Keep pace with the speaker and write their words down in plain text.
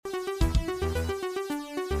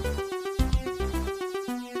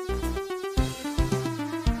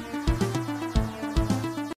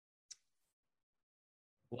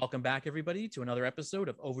Welcome back, everybody, to another episode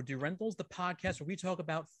of Overdue Rentals, the podcast where we talk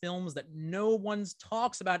about films that no one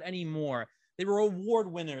talks about anymore. They were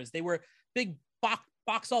award winners. They were big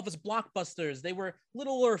box office blockbusters. They were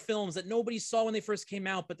littler films that nobody saw when they first came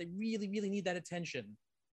out, but they really, really need that attention.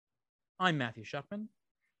 I'm Matthew Shuckman.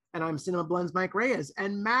 And I'm Cinema Blends Mike Reyes.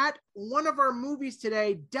 And Matt, one of our movies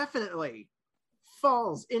today definitely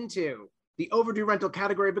falls into the overdue rental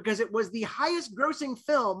category because it was the highest grossing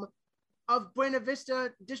film of Buena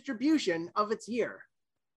Vista distribution of its year.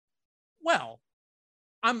 Well,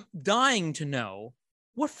 I'm dying to know,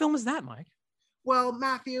 what film is that, Mike? Well,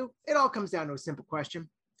 Matthew, it all comes down to a simple question.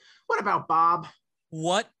 What about Bob?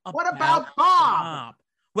 What about Bob?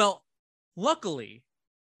 Well, luckily,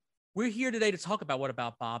 we're here today to talk about What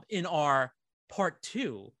About Bob in our part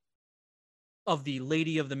 2 of the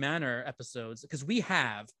Lady of the Manor episodes, because we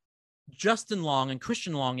have Justin Long and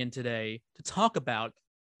Christian Long in today to talk about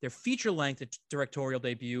their feature-length directorial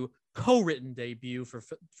debut, co-written debut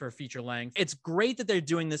for feature-length. It's great that they're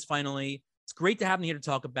doing this finally. It's great to have them here to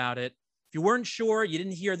talk about it. If you weren't sure, you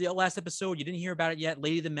didn't hear the last episode, you didn't hear about it yet,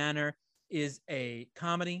 Lady of the Manor is a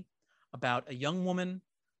comedy about a young woman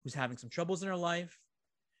who's having some troubles in her life.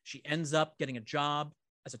 She ends up getting a job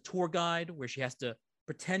as a tour guide where she has to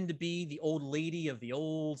pretend to be the old lady of the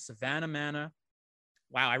old Savannah Manor.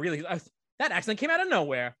 Wow, that accent came out of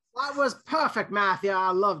nowhere. That was perfect, Matthew.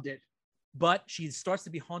 I loved it. But she starts to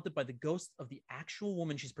be haunted by the ghost of the actual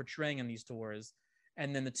woman she's portraying in these tours.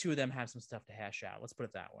 And then the two of them have some stuff to hash out. Let's put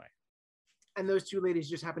it that way. And those two ladies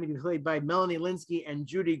just happen to be played by Melanie Lynskey and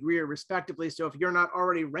Judy Greer, respectively. So if you're not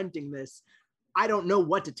already renting this, I don't know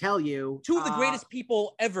what to tell you. Two of the greatest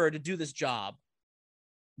people ever to do this job.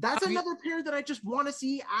 That's another pair that I just want to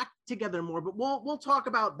see act together more. But we'll talk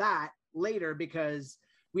about that later because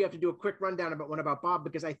we have to do a quick rundown about What About Bob,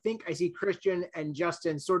 because I think I see Christian and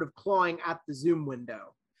Justin sort of clawing at the Zoom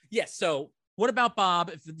window. Yes. So What About Bob,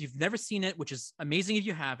 if you've never seen it, which is amazing if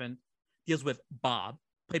you haven't, deals with Bob,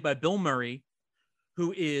 played by Bill Murray,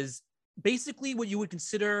 who is basically what you would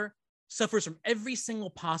consider suffers from every single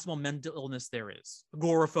possible mental illness there is.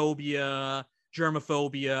 Agoraphobia,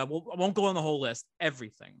 germophobia. Well, I won't go on the whole list.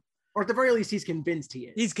 Everything. Or at the very least, he's convinced he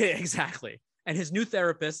is. Exactly. And his new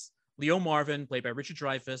therapist, Leo Marvin, played by Richard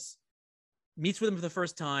Dreyfuss, meets with him for the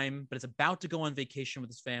first time, but is about to go on vacation with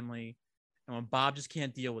his family. And when Bob just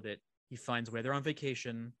can't deal with it, he finds where they're on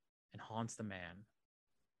vacation and haunts the man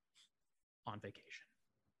on vacation.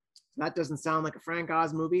 That doesn't sound like a Frank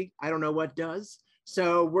Oz movie. I don't know what does.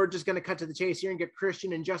 So we're just going to cut to the chase here and get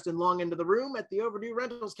Christian and Justin Long into the room at the overdue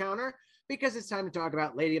rentals counter because it's time to talk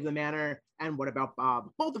about Lady of the Manor and What About Bob,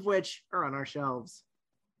 both of which are on our shelves.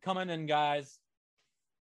 Coming in, guys.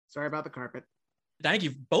 Sorry about the carpet. Thank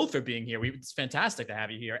you both for being here. It's fantastic to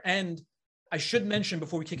have you here. And I should mention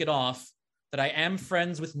before we kick it off that I am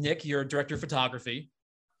friends with Nick, your director of photography.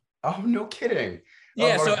 Oh, no kidding.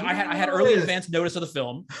 Yeah, so I had early advance notice of the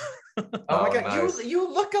film. Oh my God, nice.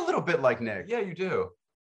 You look a little bit like Nick. Yeah, you do.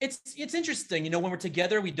 It's interesting, when we're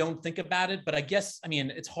together, we don't think about it, but I guess,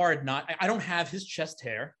 it's hard not. I don't have his chest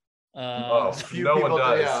hair. No one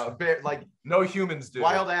does. Yeah, a bit like no humans do.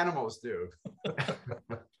 Wild animals do.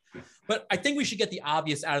 But I think we should get the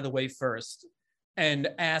obvious out of the way first and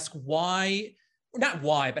ask why, not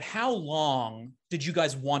why, but how long did you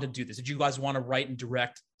guys want to do this? Did you guys want to write and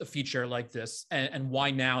direct a feature like this? And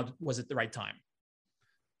why now was it the right time?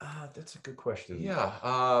 That's a good question. Yeah,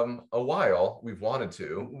 a while we've wanted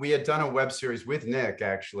to. We had done a web series with Nick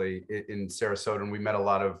actually in Sarasota, and we met a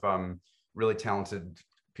lot of really talented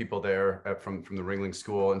people there from the Ringling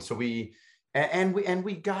School, and so we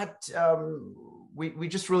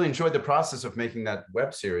just really enjoyed the process of making that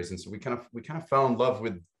web series, and so we kind of fell in love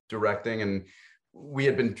with directing, and we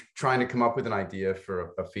had been trying to come up with an idea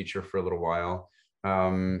for a feature for a little while.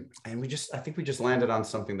 And I think we just landed on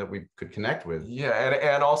something that we could connect with. Yeah,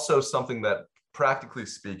 and also something that, practically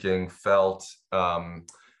speaking, felt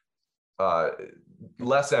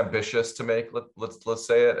less ambitious to make. Let's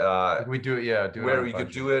say it. We do it, yeah. Where we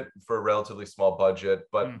could do it for a relatively small budget,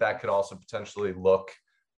 but that could also potentially look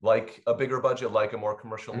like a bigger budget, like a more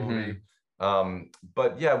commercial movie.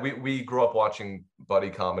 But yeah, we grew up watching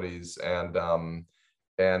buddy comedies,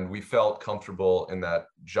 and we felt comfortable in that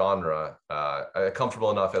genre,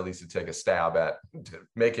 comfortable enough at least to take a stab at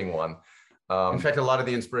making one. In fact, a lot of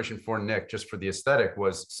the inspiration for Nick, just for the aesthetic,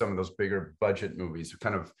 was some of those bigger budget movies,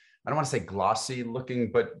 kind of, I don't want to say glossy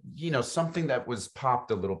looking, but something that was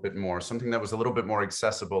popped a little bit more, something that was a little bit more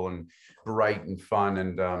accessible and bright and fun,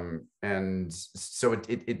 and so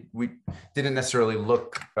we didn't necessarily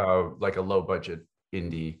look like a low budget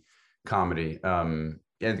indie comedy.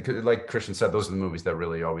 and like Christian said, those are the movies that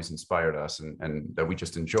really always inspired us and that we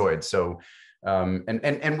just enjoyed. So,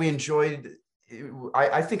 and we enjoyed.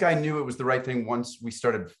 I think I knew it was the right thing once we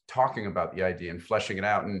started talking about the idea and fleshing it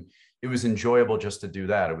out, and it was enjoyable just to do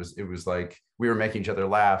that. It was like we were making each other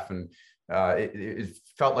laugh, and it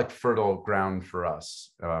felt like fertile ground for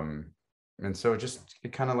us. And so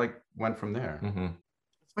it kind of like went from there. Mm-hmm.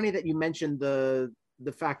 It's funny that you mentioned the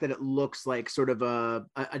fact that it looks like sort of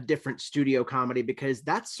a different studio comedy, because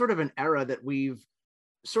that's sort of an era that we've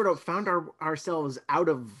sort of found ourselves out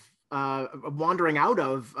of, wandering out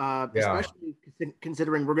of, especially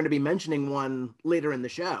considering we're going to be mentioning one later in the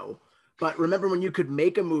show. But remember when you could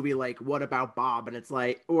make a movie like What About Bob, and it's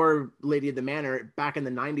like, or Lady of the Manor back in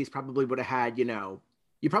the 90s probably would have had,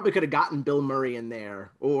 you probably could have gotten Bill Murray in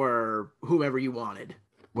there or whomever you wanted.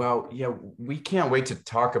 Well, yeah, we can't wait to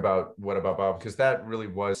talk about What About Bob, because that really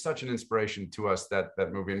was such an inspiration to us, that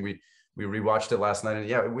movie. And we rewatched it last night, and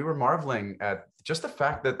yeah, we were marveling at just the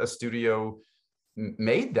fact that a studio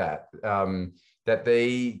made that, that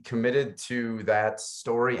they committed to that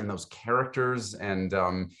story and those characters, and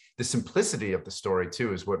the simplicity of the story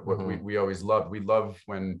too is what we always loved. We love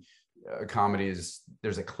when comedies,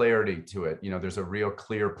 there's a clarity to it. There's a real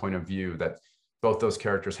clear point of view that both those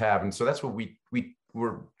characters have, and so that's what we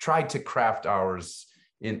were tried to craft ours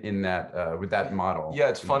in that with that model. Yeah,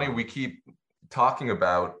 it's funny, we keep talking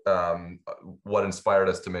about what inspired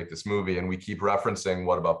us to make this movie, and we keep referencing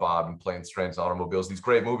What About Bob and Planes, Trains, and Automobiles, these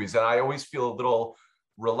great movies, and I always feel a little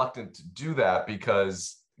reluctant to do that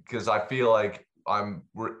because I feel like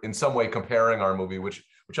we're in some way comparing our movie, which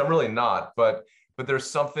I'm really not, but there's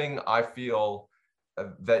something I feel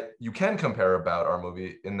that you can compare about our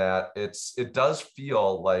movie, in that it does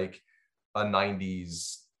feel like a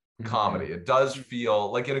 90s comedy. It does feel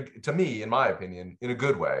like, to me, in my opinion, in a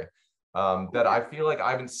good way, that I feel like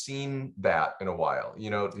I haven't seen that in a while.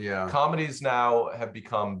 Comedies now have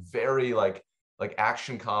become very like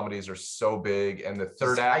action comedies are so big, and the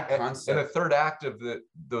third act of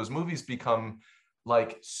those movies become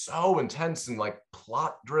like so intense and like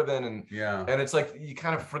plot driven, and it's like you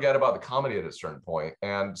kind of forget about the comedy at a certain point,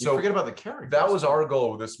 and so you forget about the characters. That was our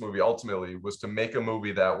goal with this movie, ultimately, was to make a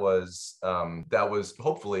movie that was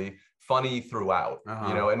hopefully funny throughout,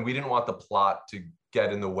 and we didn't want the plot to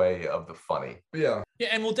get in the way of the funny. Yeah,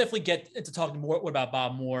 and we'll definitely get into talking more about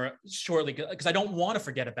Bob more shortly, because I don't want to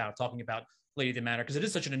forget about talking about Lady of the Manor, because it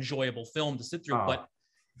is such an enjoyable film to sit through. But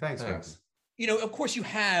thanks. Of course, you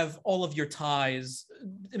have all of your ties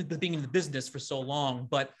being in the business for so long,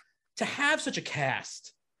 but to have such a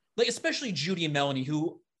cast, like especially Judy and Melanie,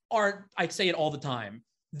 who are, I say it all the time,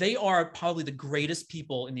 they are probably the greatest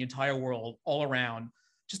people in the entire world all around.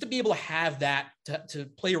 Just to be able to have that to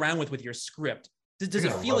play around with your script, does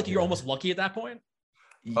it feel like you're almost lucky at that point?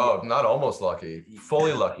 Oh, not almost lucky,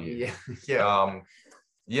 fully lucky.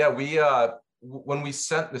 We when we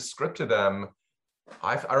sent the script to them,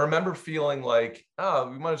 I remember feeling like, oh,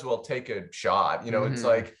 we might as well take a shot. It's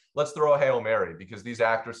like, let's throw a Hail Mary, because these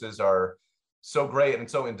actresses are so great and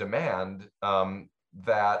so in demand,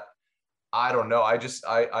 that I don't know.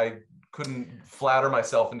 I couldn't flatter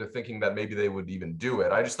myself into thinking that maybe they would even do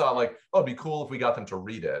it. I just thought like, oh, it'd be cool if we got them to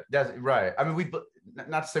read it. That's right. I mean,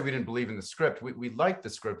 not to say we didn't believe in the script. We liked the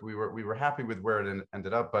script. We were happy with where it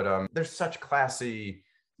ended up. But there's such classy,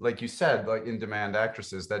 like you said, like in demand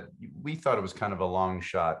actresses, that we thought it was kind of a long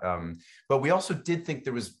shot. But we also did think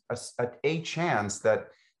there was a chance that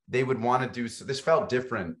they would want to do so. This felt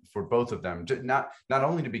different for both of them, not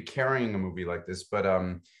only to be carrying a movie like this, but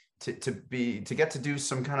to get to do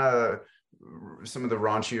some of the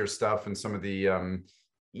raunchier stuff, and some of the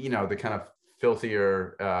the kind of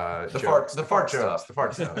filthier the fart stuff.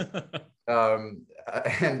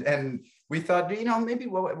 And we thought, maybe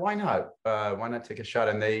why not take a shot?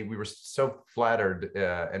 And we were so flattered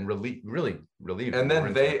and really relieved. And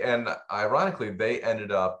then ironically they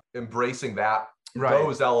ended up embracing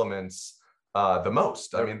those elements the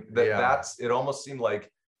most. I mean, that's, it almost seemed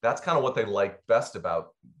like that's kind of what they liked best about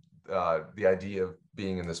the idea of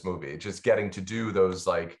being in this movie, just getting to do those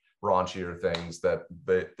like raunchier things that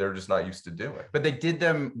they're just not used to doing. But they did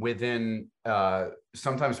them within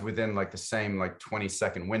sometimes within like the same like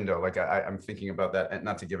 20-second window. Like I'm thinking about that, and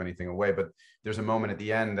not to give anything away, but there's a moment at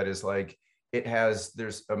the end that is like,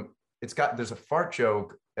 there's a fart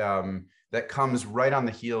joke that comes right on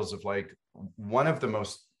the heels of like one of the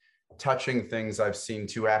most touching things I've seen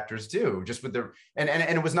two actors do, just with their and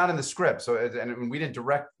it was not in the script, so and we didn't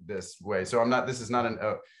direct this way, so I'm not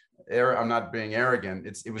being arrogant.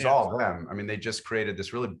 It was all them. I mean, they just created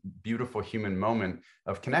this really beautiful human moment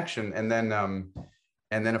of connection, and then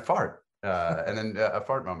a fart, and then a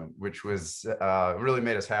fart moment, which was really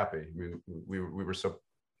made us happy. I mean, we were so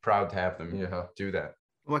proud to have them do that.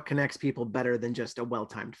 What connects people better than just a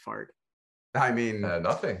well-timed fart? I mean,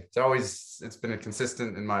 nothing. It's been a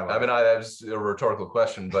consistent in my life. I mean, that was a rhetorical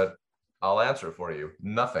question, but I'll answer it for you.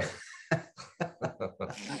 Nothing.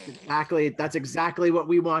 That's exactly what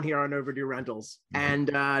we want here on Overdue Rentals. And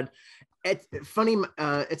it's funny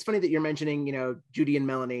that you're mentioning, you know, Judy and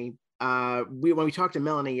Melanie. When we talked to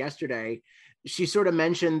Melanie yesterday, she sort of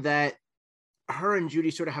mentioned that her and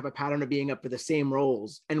Judy sort of have a pattern of being up for the same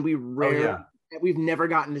roles, and we've never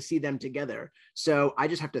gotten to see them together. So I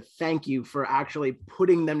just have to thank you for actually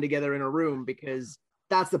putting them together in a room, because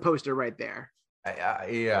that's the poster right there.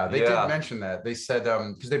 They did mention that. They said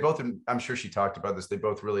because they both, I'm sure she talked about this, they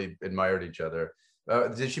both really admired each other.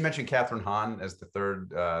 Did she mention Catherine Hahn as the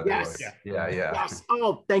third? Yes. Yeah. Yes.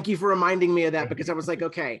 Oh, thank you for reminding me of that, because I was like,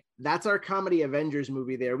 okay, that's our comedy Avengers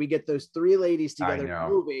movie there. We get those three ladies together in a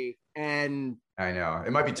movie, and I know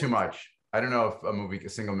it might be too much. I don't know if a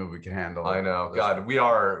single movie can handle it. I know. God, we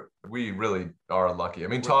really are lucky. I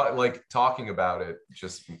mean, talking about it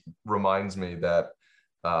just reminds me that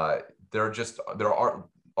there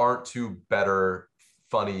aren't two better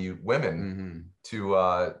funny women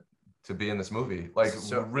to be in this movie. Like,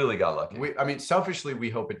 so, we really got lucky. I mean, selfishly, we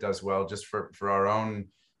hope it does well, just for our own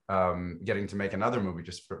getting to make another movie,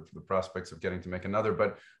 just for the prospects of getting to make another.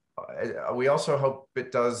 But we also hope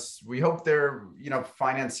it does. We hope they're, you know,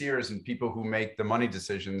 financiers and people who make the money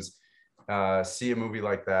decisions see a movie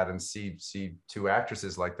like that and see two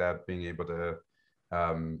actresses like that being able to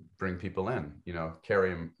bring people in, you know,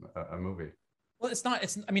 carry a movie. Well,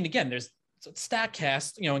 I mean, again, there's stack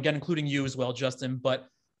cast, you know, again, including you as well, Justin, but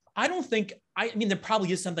I mean, there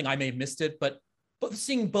probably is something I may have missed it, but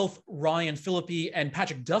seeing both Ryan Phillippe and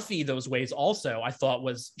Patrick Duffy those ways also, I thought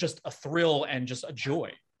was just a thrill and just a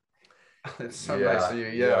joy. It's so nice of you.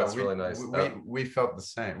 Yeah, it's really nice. We felt the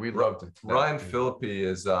same. We loved it. Ryan Phillippe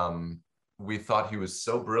is we thought he was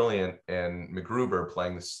so brilliant in MacGruber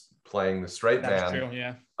playing the straight man. That's true,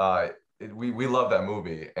 yeah. We love that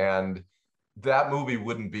movie, and that movie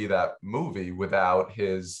wouldn't be that movie without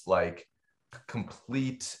his like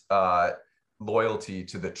complete loyalty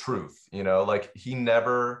to the truth. You know, like he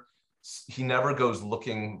never goes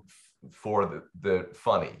looking for the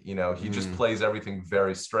funny. You know, he just plays everything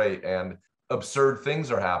very straight, and absurd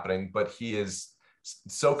things are happening, but he is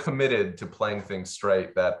so committed to playing things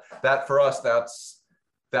straight that for us,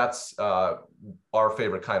 that's our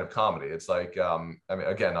favorite kind of comedy. It's like, I mean,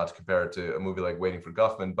 again, not to compare it to a movie like Waiting for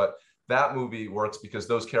Guffman, but that movie works because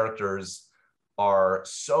those characters are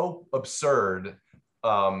so absurd,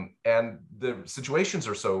 and the situations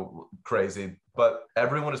are so crazy, but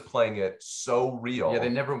everyone is playing it so real. Yeah, they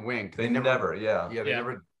never wink. They never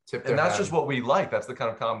never tip their and that's hat. just what we like. That's the kind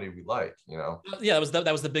of comedy we like, you know. Yeah,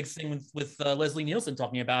 that was the big thing with Leslie Nielsen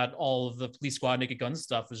talking about all of the Police Squad, Naked Gun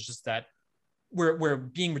stuff, was just that we're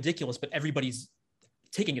being ridiculous, but everybody's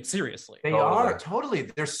taking it seriously. They are totally.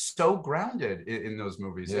 They're so grounded in those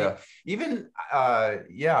movies. Yeah. Even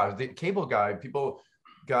the Cable Guy, people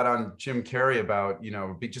got on Jim Carrey about, you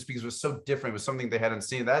know, just because it was so different. It was something they hadn't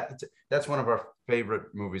seen. That's one of our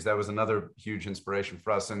favorite movies. That was another huge inspiration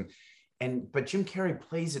for us. But Jim Carrey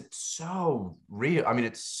plays it so real. I mean,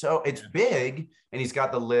 it's big, and he's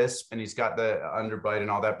got the lisp and he's got the underbite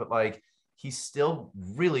and all that, but like he's still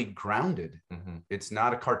really grounded. It's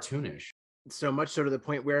not a cartoonish. So much so to the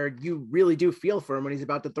point where you really do feel for him when he's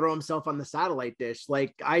about to throw himself on the satellite dish.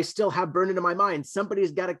 Like, I still have burned into my mind,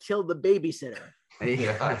 somebody's got to kill the babysitter.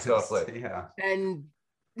 Yeah, totally. Yeah. And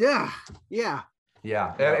yeah.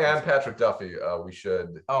 And Patrick Duffy, we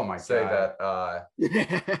should say God.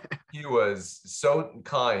 that he was so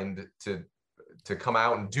kind to come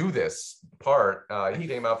out and do this part. He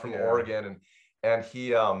came out from Oregon, and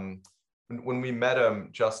he when we met him,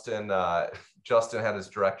 Justin had his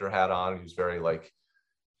director hat on. He was very like,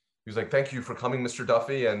 he was like, "Thank you for coming, Mr.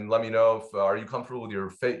 Duffy, and let me know if are you comfortable with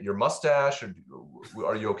your mustache, or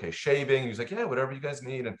are you okay shaving?" He was like, "Yeah, whatever you guys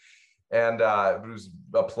need." And it was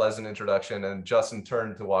a pleasant introduction. And Justin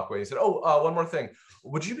turned to walk away. He said, "Oh, one more thing.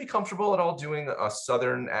 Would you be comfortable at all doing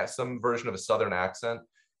some version of a Southern accent?"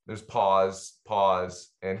 There's pause,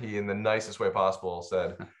 and he, in the nicest way possible,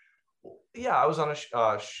 said, "Yeah, I was on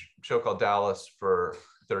a show called Dallas for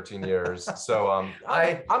 13 years, so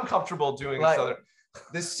I'm comfortable doing a Southern."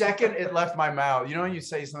 The second it left my mouth, you know, when you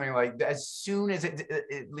say something like, as soon as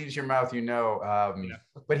it leaves your mouth, you know.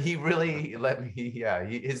 But he really let me.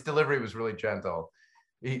 His delivery was really gentle.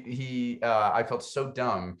 I felt so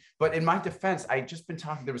dumb. But in my defense, I just been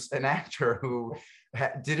talking. There was an actor who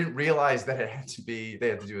didn't realize that they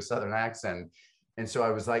had to do a Southern accent. And so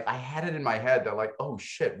I was like, I had it in my head that like, oh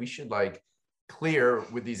shit, we should like clear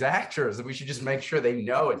with these actors and we should just make sure they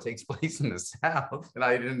know it takes place in the South. And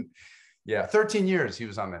I didn't, 13 years he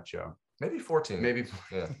was on that show. Maybe 14. Maybe.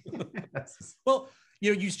 Yeah. Well,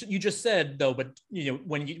 you just said though, but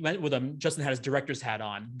when you went with Justin had his director's hat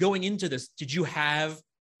on. Going into this, did you have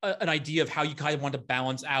an idea of how you kind of want to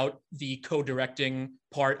balance out the co-directing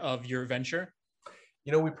part of your venture?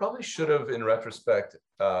 We probably should have, in retrospect,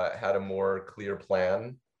 had a more clear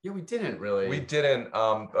plan. Yeah, we didn't really. We didn't.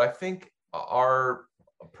 But I think our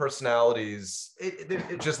personalities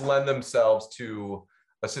it just lend themselves to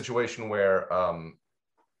a situation where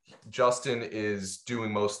Justin is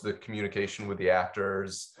doing most of the communication with the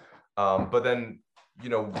actors. But then,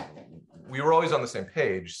 we were always on the same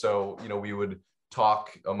page. So, we would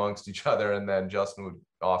talk amongst each other and then Justin would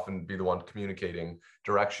often be the one communicating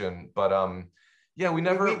direction. But we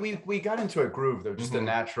never we got into a groove though, just a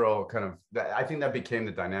natural kind of. I think that became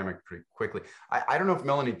the dynamic pretty quickly. I don't know if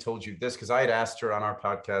Melanie told you this because I had asked her on our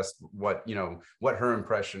podcast what her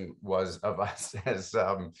impression was of us as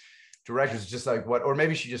directors, just like what, or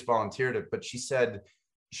maybe she just volunteered it, but she said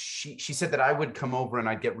she said that I would come over and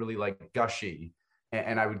I'd get really like gushy.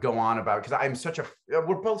 And I would go on about, because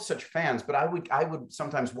we're both such fans, but I would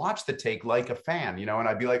sometimes watch the take like a fan, and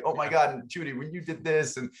I'd be like, oh my God, Judy, when you did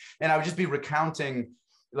this, and I would just be recounting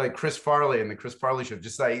like Chris Farley and the Chris Farley show,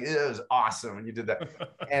 just like, it was awesome when you did that.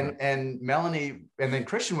 and Melanie, and then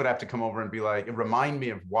Christian would have to come over and be like, remind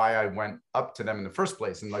me of why I went up to them in the first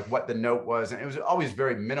place and like what the note was. And it was always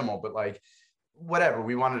very minimal, but like, whatever,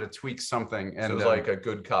 we wanted to tweak something. And so it was like a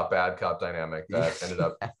good cop, bad cop dynamic that ended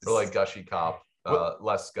up, or like gushy cop.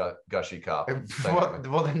 Less gushy cop.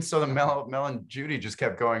 Well, then so the Mel and Judy just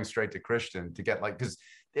kept going straight to Christian to get like, because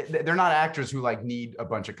they're not actors who like need a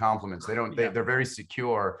bunch of compliments. They don't. They're very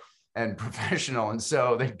secure and professional, and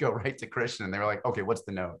so they'd go right to Christian. And they were like, okay, what's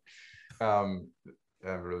the note?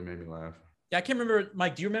 That really made me laugh. Yeah, I can't remember.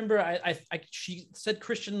 Mike, do you remember? She said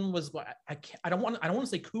Christian was. I don't want to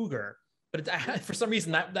say cougar, but for some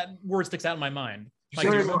reason that word sticks out in my mind. Mike,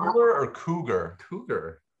 do you remember or cougar?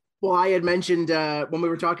 Cougar. Well, I had mentioned when we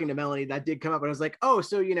were talking to Melanie, that did come up, and I was like, "Oh,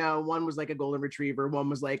 so one was like a golden retriever, one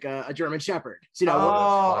was like a German Shepherd." So,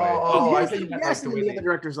 I think yes, and the other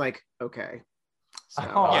director's like, "Okay." So,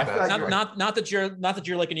 not that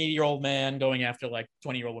you're like an 80-year-old man going after like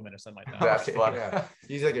 20-year-old women or something like that. That's funny. Yeah.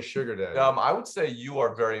 He's like a sugar daddy. I would say you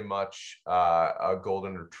are very much a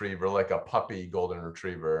golden retriever, like a puppy golden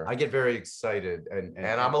retriever. I get very excited, and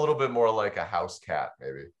I'm a little bit more like a house cat,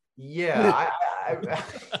 maybe. Yeah,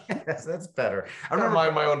 yes, that's better. I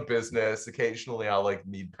remember my own business. Occasionally, I'll like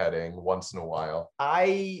need petting once in a while.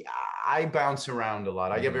 I bounce around a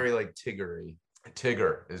lot. I get very like Tiggery.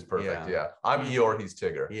 Tigger is perfect. Yeah, I'm Eeyore. He's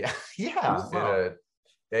Tigger. Yeah.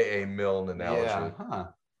 In a Milne analogy. Yeah,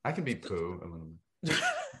 I can be Pooh a little bit.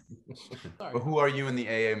 But who are you in the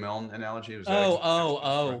A.A. Milne analogy?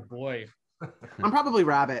 Oh boy. I'm probably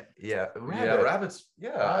Rabbit. Yeah, rabbits.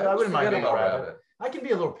 Yeah, I wouldn't mind being a rabbit. rabbit. I can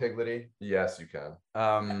be a little piglety. Yes, you can.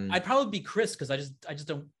 I'd probably be Chris because I just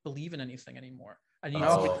don't believe in anything anymore. I need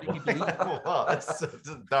to believe. Wow, that's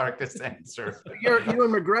the darkest answer. You're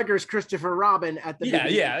Ewan McGregor's Christopher Robin at the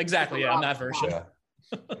beginning. Yeah, exactly. Yeah, in that version.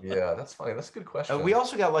 Yeah, that's funny. That's a good question. We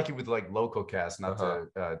also got lucky with like local cast, not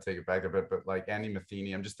to take it back a bit, but like Andy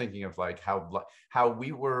Matheny. I'm just thinking of like how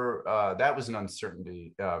we were. That was an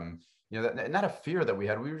uncertainty. Not a fear that we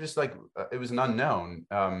had. We were just like it was an unknown.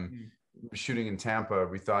 Shooting in Tampa,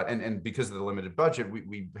 we thought, and because of the limited budget,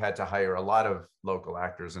 we had to hire a lot of local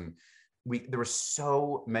actors, and there were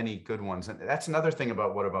so many good ones. And that's another thing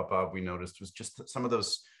about What About Bob we noticed was just some of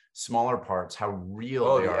those smaller parts, how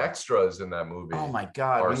real they the are. Extras in that movie. Oh my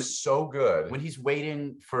God, are so good. When he's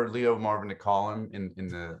waiting for Leo Marvin to call him in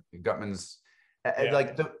the Gutman's.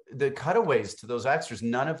 Like the cutaways to those extras,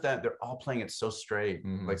 none of them, they're all playing it so straight.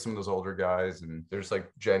 Like some of those older guys, and they're just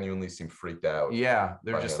like genuinely seem freaked out. Yeah,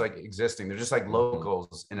 they're just like existing. They're just like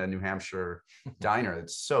locals in a New Hampshire diner.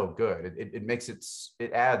 It's so good. It makes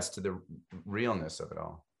it adds to the realness of it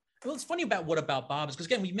all. Well, it's funny about What About Bob is because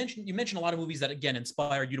again, you mentioned a lot of movies that again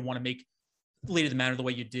inspired you to want to make Lady of the Manor the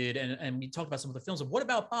way you did, and we talked about some of the films. Of What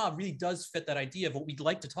About Bob really does fit that idea of what we'd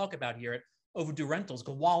like to talk about here at Overdue Rentals.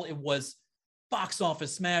 Because while it was box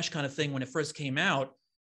office smash kind of thing when it first came out,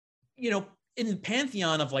 in the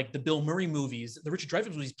pantheon of like the Bill Murray movies, the Richard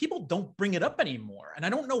Dreyfuss movies, people don't bring it up anymore, and I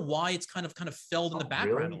don't know why. It's kind of felled in the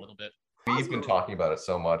background a little bit. We've been talking about it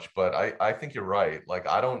so much, but I think you're right. Like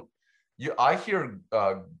I hear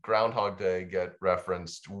Groundhog Day get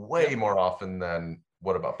referenced way more often than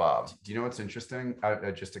What About Bob. Do you know what's interesting?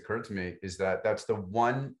 It just occurred to me is that that's the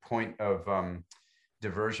one point of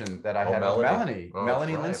diversion that I Oh, had with Melanie. Oh,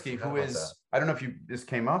 Melanie that's right. Linsky, I forgot who about is, that. I don't know if this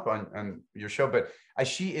came up on your show, but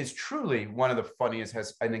she is truly one of the funniest,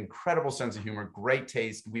 has an incredible sense of humor, great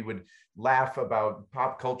taste. We would laugh about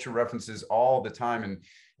pop culture references all the time.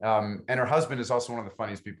 And her husband is also one of the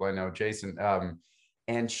funniest people I know, Jason.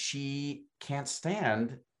 And she can't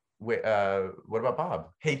stand, what about Bob?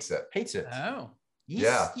 Hates it. Hates it. Oh.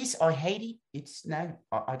 Yeah. Yes, I hate it. It's no,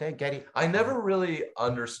 I don't get it. I never really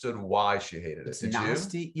understood why she hated it. It's Did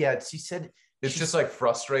nasty. you? Yeah, she said It's just like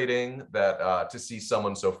frustrating that to see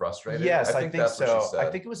someone so frustrated. yes, I think that's so. what she said.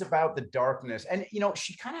 I think it was about the darkness. And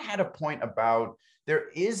she kind of had a point about there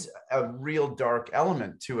is a real dark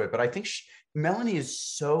element to it, but I think Melanie is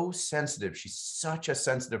so sensitive. She's such a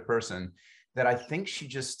sensitive person that I think she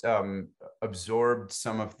just absorbed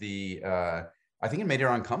some of the I think it made her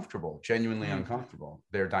uncomfortable, genuinely uncomfortable,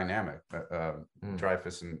 their dynamic,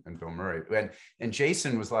 Dreyfuss and Bill Murray. And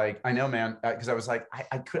Jason was like, I know, man, because I was like,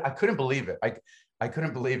 I couldn't believe it. I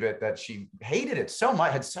couldn't believe it that she hated it so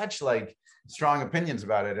much, had such like strong opinions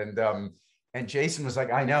about it. And Jason was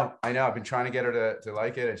like, I know, I've been trying to get her to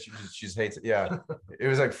like it, and she just hates it. Yeah, it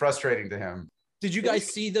was like frustrating to him. Did you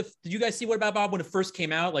guys see What About Bob when it first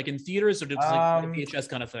came out, like in theaters, or did it was like a VHS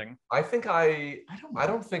kind of thing? I think I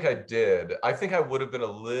don't think I did. I think I would have been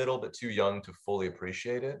a little bit too young to fully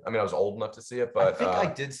appreciate it. I mean, I was old enough to see it, but I think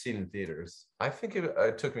I did see it in theaters. I think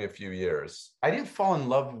it took me a few years. I didn't fall in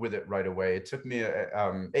love with it right away. It took me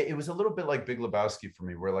it was a little bit like Big Lebowski for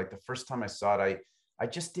me, where like the first time I saw it, I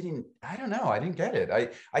just didn't, I don't know, I didn't get it.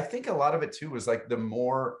 I think a lot of it too was like the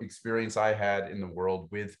more experience I had in the world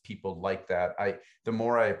with people like that, the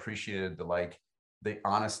more I appreciated the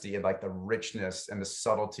honesty and like the richness and the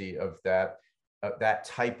subtlety of that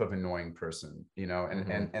type of annoying person,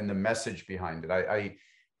 and the message behind it. I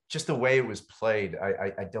just the way it was played,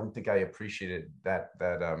 I don't think I appreciated that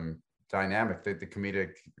dynamic, the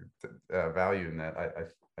comedic value in that.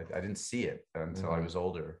 I didn't see it until I was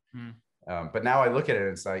older. But now I look at it,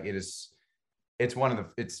 and it's like it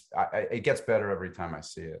gets better every time I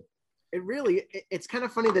see it. It's kind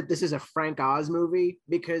of funny that this is a Frank Oz movie,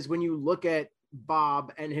 because when you look at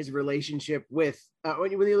Bob and his relationship with when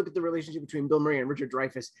you look at the relationship between Bill Murray and Richard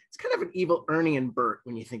Dreyfuss, it's kind of an evil Ernie and Bert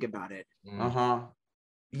when you think about it.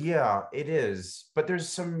 Yeah, it is. But there's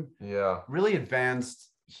some really advanced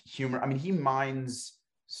humor. I mean, he mines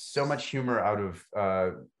so much humor out of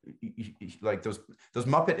like those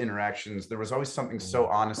Muppet interactions. There was always something so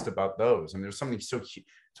honest about those, and there's something so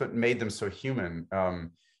it made them so human.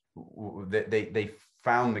 They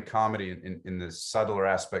found the comedy in the subtler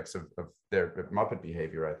aspects of their Muppet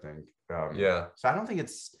behavior, I think. So I don't think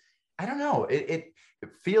I don't know. It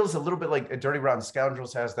feels a little bit like Dirty Rotten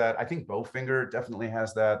Scoundrels has that. I think Bowfinger definitely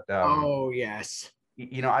has that. Oh yes.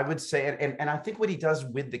 I would say, and I think what he does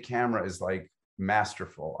with the camera is like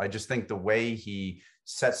masterful. I just think the way he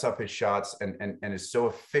sets up his shots and is so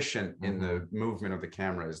efficient in the movement of the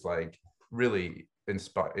camera is like really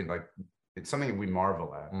inspiring. Like it's something we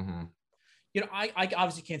marvel at. I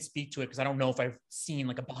obviously can't speak to it because I don't know if I've seen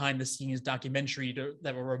like a behind the scenes documentary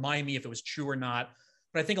that will remind me if it was true or not.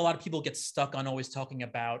 But I think a lot of people get stuck on always talking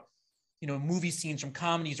about, movie scenes from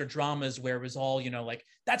comedies or dramas where it was all, like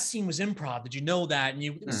that scene was improv. Did you know that?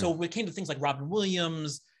 And so when it came to things like Robin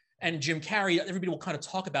Williams and Jim Carrey, everybody will kind of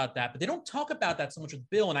talk about that, but they don't talk about that so much with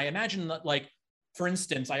Bill. And I imagine that, like, for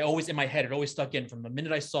instance, I always, in my head, it always stuck in from the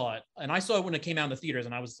minute I saw it. And I saw it when it came out in the theaters,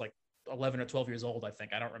 and I was like 11 or 12 years old, I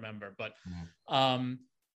think. I don't remember. But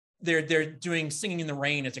they're doing Singing in the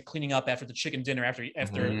Rain as they're cleaning up after the chicken dinner,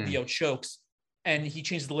 after Leo chokes. And he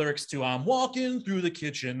changes the lyrics to "I'm walking through the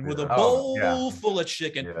kitchen with a bowl full of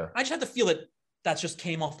chicken." I just had to feel that just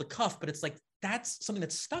came off the cuff, but it's like that's something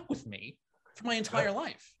that stuck with me for my entire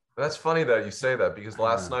life. That's funny that you say that, because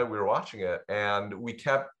last night we were watching it and we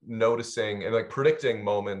kept noticing and like predicting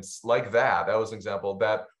moments like that. That was an example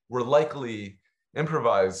that were likely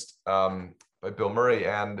improvised by Bill Murray,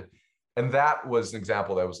 and that was an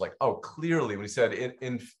example that was like, oh, clearly when he said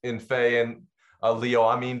in Faye and Leo,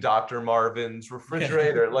 I mean Dr. Marvin's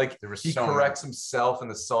refrigerator, like he corrects himself in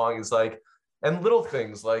the song is like, and little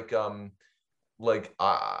things like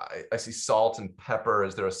I see salt and pepper.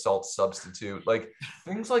 Is there a salt substitute? Like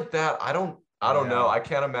things like that. I don't know. I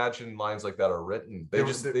can't imagine lines like that are written.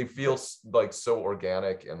 They feel like so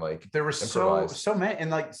organic and like there were so many and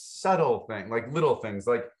like subtle things, like little things,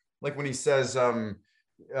 like when he says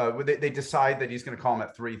they decide that he's going to call him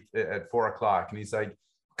at 4 o'clock, and he's like,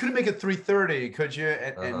 couldn't make it 3:30, could you?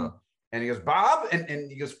 And he goes, Bob, and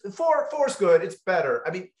he goes, 4's good, it's better. I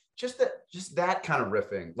mean, just that kind of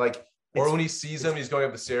riffing, like Or when he sees him, he's going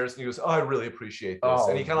up the stairs and he goes, "Oh, I really appreciate this."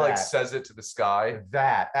 And he kind of like says it to the sky.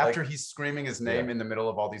 After he's screaming his name in the middle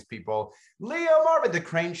of all these people, Leo Marvin, the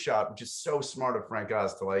crane shot, which is so smart of Frank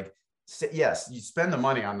Oz to like say, yes, you spend the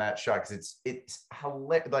money on that shot because it's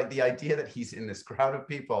hilarious. Like the idea that he's in this crowd of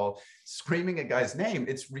people screaming a guy's name,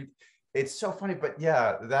 it's so funny. But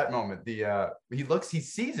yeah, that moment, he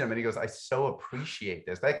sees him and he goes, "I so appreciate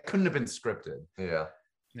this." That couldn't have been scripted. Yeah.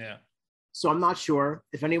 So I'm not sure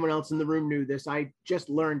if anyone else in the room knew this. I just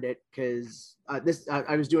learned it because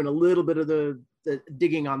I was doing a little bit of the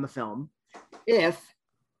digging on the film. If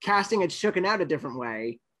casting had shooken out a different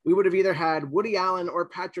way, we would have either had Woody Allen or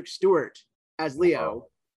Patrick Stewart as Leo.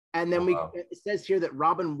 And then it says here that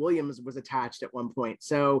Robin Williams was attached at one point.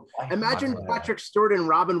 So imagine Patrick Stewart and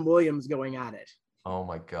Robin Williams going at it. Oh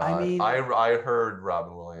my God. I mean, I heard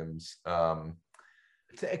Robin Williams.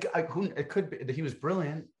 It could be, he was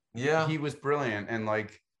brilliant. Yeah, he was brilliant. And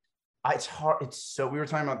like, it's hard. We were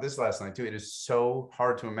talking about this last night too. It is so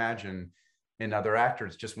hard to imagine in other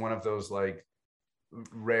actors, just one of those like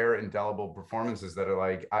rare, indelible performances that are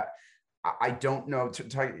like, I don't know,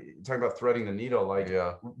 talking about threading the needle, like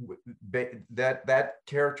that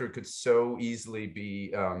character could so easily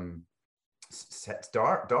be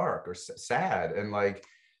dark or sad, and like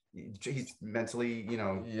he's mentally,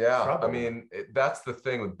 troubled. I mean, that's the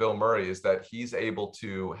thing with Bill Murray, is that he's able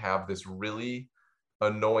to have this really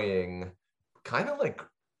annoying, kind of like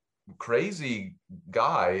crazy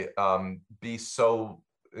guy be so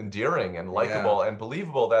endearing and likable and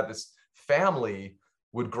believable that this family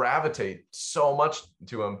would gravitate so much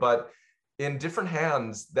to him. But in different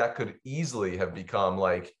hands, that could easily have become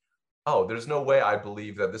like, oh, there's no way I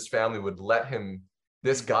believe that this family would let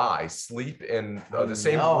this guy sleep in the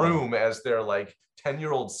same room as their like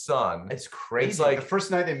 10-year-old son. It's crazy. It's like the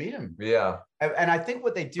first night they meet him. Yeah. And I think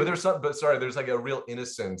what they do, there's like a real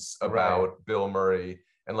innocence about Bill Murray,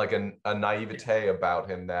 and like a naivete about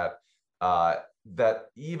him that that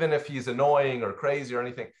even if he's annoying or crazy or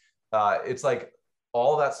anything, it's like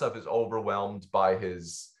all that stuff is overwhelmed by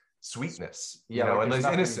his sweetness, and there's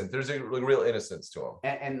innocent. There's a real innocence to him.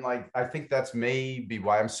 And like, I think that's maybe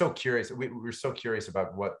why I'm so curious. We were so curious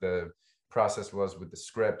about what the process was with the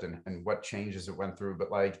script and what changes it went through.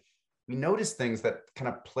 But like, we noticed things that kind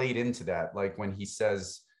of played into that. Like when he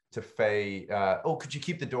says to Faye, "Oh, could you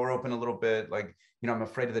keep the door open a little bit? Like, I'm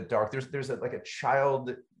afraid of the dark." There's like a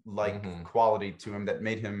child-like quality to him that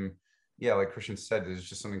made him, like Christian said, there's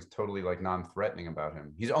just something totally like non-threatening about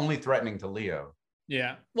him. He's only threatening to Leo.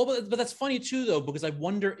 Yeah. Well, but that's funny too, though, because I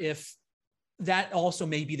wonder if that also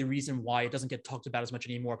may be the reason why it doesn't get talked about as much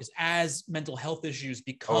anymore. Because as mental health issues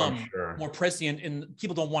become more prescient, and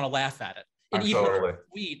people don't want to laugh at it, and even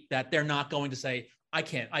tweet that they're not going to say, I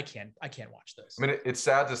can't watch this." I mean, it's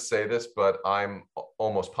sad to say this, but I'm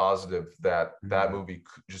almost positive that that movie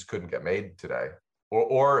just couldn't get made today.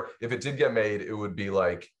 Or if it did get made, it would be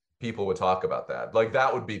like people would talk about that. Like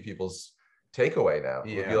that would be people's takeaway now.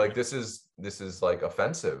 It would be like, this is like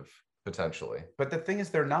offensive potentially. But the thing is,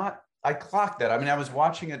 they're not. I clocked that. I mean, I was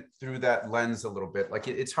watching it through that lens a little bit. Like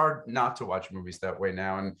it's hard not to watch movies that way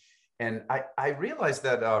now. And I realized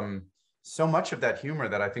that so much of that humor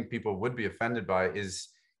that I think people would be offended by it's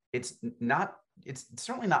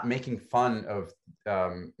certainly not making fun of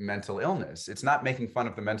mental illness. It's not making fun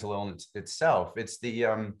of the mental illness itself. It's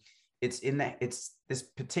this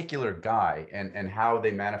particular guy and how they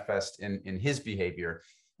manifest in his behavior.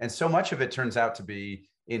 And so much of it turns out to be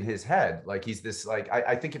in his head. Like he's this, like,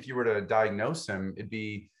 I think if you were to diagnose him, it'd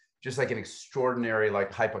be just like an extraordinary,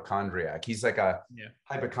 like hypochondriac. He's like a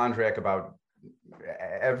hypochondriac about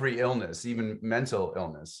every illness, even mental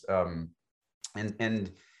illness.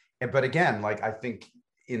 But again, like, I think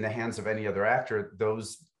in the hands of any other actor,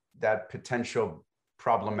 that potential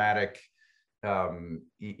problematic, element,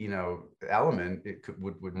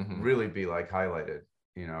 would really be like highlighted.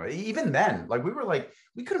 Even then, like we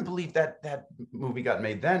couldn't believe that movie got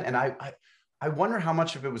made then. And I wonder how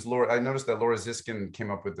much of it was Laura. I noticed that Laura Ziskin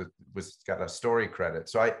came up with got a story credit.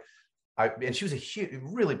 So and she was a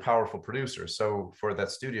really powerful producer. So for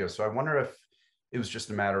that studio, so I wonder if it was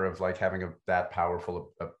just a matter of like having that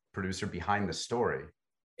powerful a producer behind the story.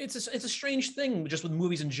 It's a strange thing just with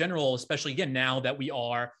movies in general, especially again now that we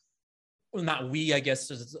are. Well, not we, I guess,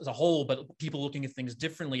 as a whole, but people looking at things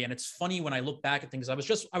differently. And it's funny when I look back at things. I was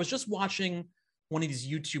just watching one of these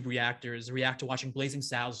YouTube react to watching Blazing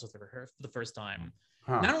Saddles for the first time.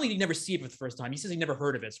 Huh. Not only did he never see it for the first time, he says he never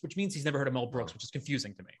heard of it, which means he's never heard of Mel Brooks, which is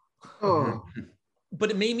confusing to me. Oh. But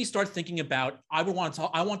it made me start thinking about, I want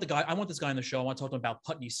this guy on the show. I want to talk to him about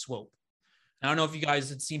Putney Swope. I don't know if you guys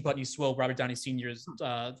had seen Putney Swill, Robert Downey Sr.'s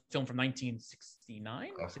film from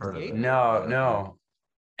 1969, I've heard of 68. it. No.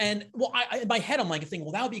 And well, in my head, I'm like thinking,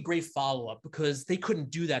 well, that would be a great follow-up because they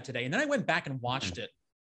couldn't do that today. And then I went back and watched it.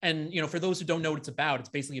 And, for those who don't know what it's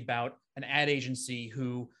basically about an ad agency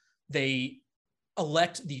who they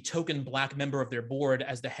elect the token Black member of their board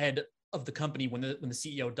as the head of the company when the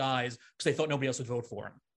CEO dies because they thought nobody else would vote for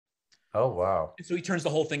him. Oh, wow. And so he turns the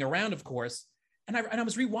whole thing around, of course. And I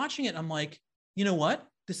was rewatching it. And I'm like, you know what?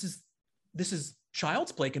 This is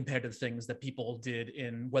child's play compared to the things that people did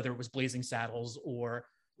in whether it was Blazing Saddles or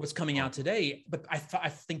what's coming out today. But I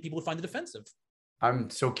think people would find it offensive.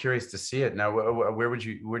 I'm so curious to see it now. Where do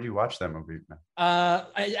you watch that movie?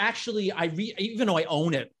 Even though I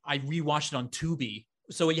own it, I rewatched it on Tubi.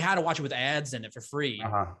 So you had to watch it with ads in it for free,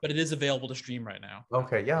 but it is available to stream right now.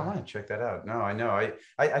 Okay, yeah, I want to check that out. No, I know.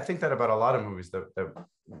 I think that about a lot of movies that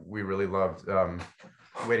we really loved.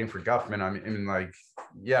 Waiting for Guffman. I mean, like,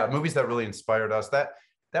 yeah, movies that really inspired us. That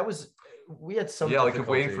was, we had some. Yeah, like if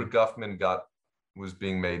Waiting for Guffman was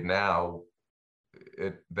being made now,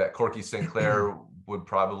 that Corky Sinclair would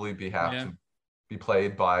probably have to be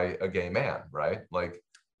played by a gay man, right? Like,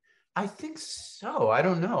 I think so. I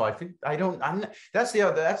don't know. That's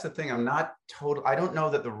the thing. I'm not total. I don't know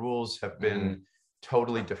that the rules have been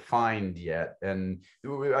totally defined yet. And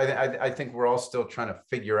I think we're all still trying to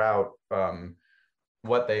figure out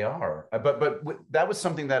what they are. But that was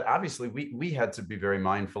something that obviously we had to be very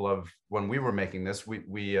mindful of when we were making this.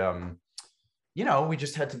 We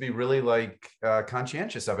just had to be really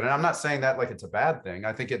conscientious of it. And I'm not saying that like it's a bad thing.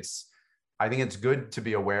 I think it's good to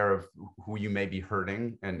be aware of who you may be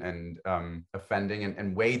hurting and offending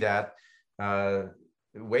and weigh that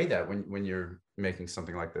when you're making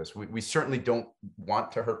something like this. We certainly don't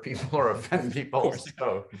want to hurt people or offend people.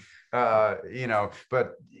 So,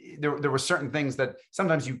 but there were certain things that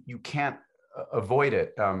sometimes you can't avoid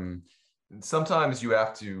it. Sometimes you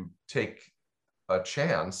have to take a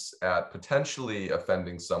chance at potentially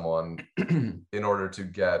offending someone in order to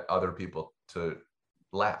get other people to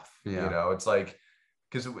laugh. It's like,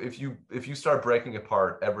 because if you start breaking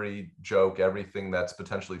apart every joke, everything that's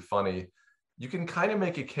potentially funny, you can kind of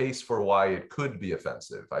make a case for why it could be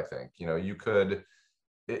offensive. I think you could,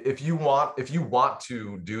 if you want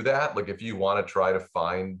to do that, like if you want to try to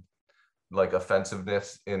find like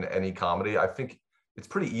offensiveness in any comedy, I think it's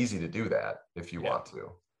pretty easy to do that if you want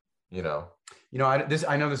to.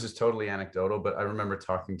 I know this is totally anecdotal, but I remember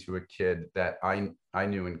talking to a kid that I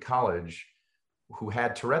knew in college who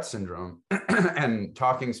had Tourette syndrome and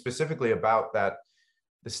talking specifically about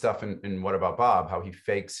the stuff in What About Bob, how he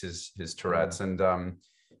fakes his Tourette's. And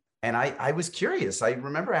I was curious. I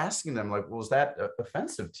remember asking them, like, was that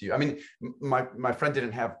offensive to you? I mean, my friend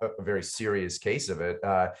didn't have a very serious case of it.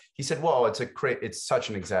 He said, well, it's such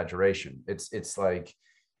an exaggeration. It's like,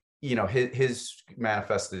 his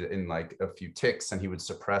manifested in like a few tics and he would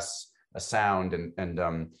suppress a sound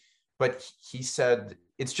but he said,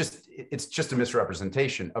 it's just a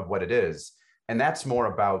misrepresentation of what it is. And that's more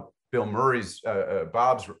about Bill Murray's,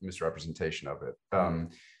 Bob's misrepresentation of it.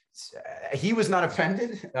 He was not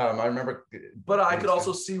offended. I remember, but I could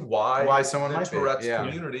also see why someone the Tourette's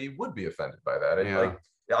community would be offended by that. And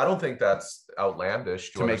I don't think that's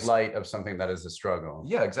outlandish to make light of something that is a struggle.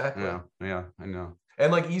 Yeah, exactly. Yeah, I know.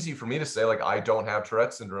 And like easy for me to say, like, I don't have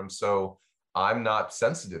Tourette syndrome, so I'm not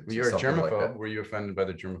sensitive to You're a germaphobe. Like, were you offended by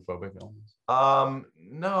the germophobic elements?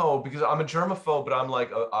 No, because I'm a germaphobe, but I'm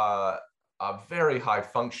like a very high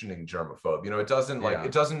functioning germaphobe. It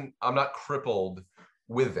doesn't I'm not crippled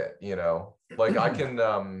with it, like I can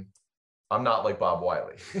I'm not like Bob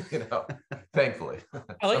Wiley, thankfully.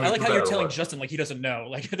 I like how you're telling Justin like he doesn't know,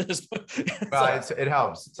 like it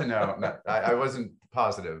helps to know. I wasn't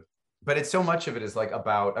positive, but it's so much of it is like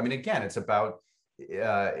about, I mean, again, it's about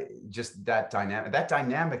just that dynamic. That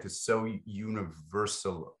dynamic is so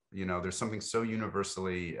universal. There's something so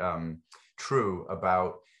universally true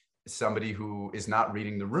about somebody who is not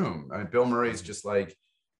reading the room. I mean, Bill Murray's just like,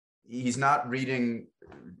 he's not reading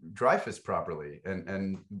Dreyfuss properly,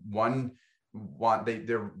 and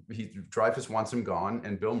Dreyfuss wants him gone,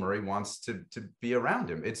 and Bill Murray wants to be around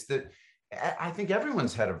him. I think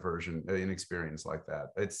everyone's had an experience like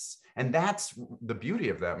that. And that's the beauty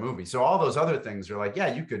of that movie. So all those other things are like,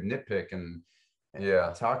 yeah, you could nitpick and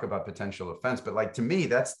talk about potential offense, but like to me,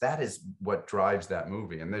 that is what drives that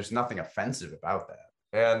movie, and there's nothing offensive about that.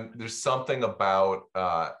 And there's something about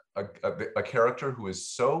a character who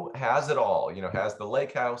has it all, has the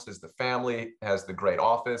lake house, has the family, has the great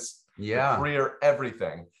office, the career,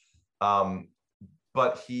 everything.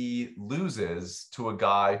 But he loses to a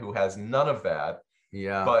guy who has none of that.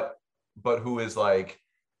 Yeah. But who is like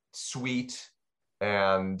sweet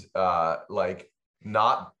and like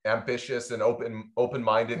not ambitious and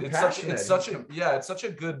open-minded. It's such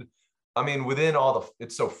a good, I mean, within all the,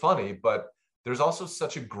 it's so funny, but there's also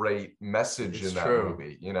such a great message in that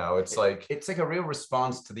movie. You know, it's like a real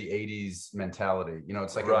response to the 80s mentality. You know,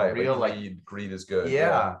 it's like right, a real greed is good.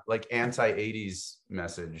 Yeah, like anti-80s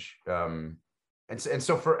message. And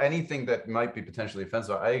so for anything that might be potentially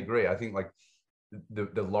offensive, I agree. I think like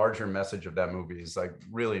the larger message of that movie is like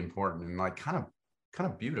really important and like kind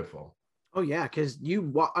of beautiful. Oh yeah, because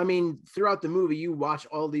I mean, throughout the movie, you watch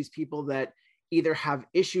all these people that either have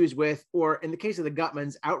issues with, or in the case of the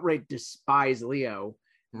Gutmans, outright despise Leo,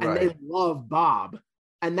 and they love Bob.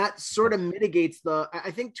 And that sort of mitigates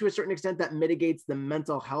I think to a certain extent, that mitigates the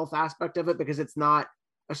mental health aspect of it, because it's not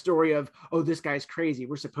a story of, oh, this guy's crazy.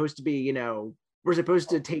 We're supposed to be, you know, we're supposed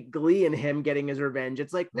to take glee in him getting his revenge.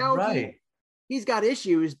 It's like, no, he's got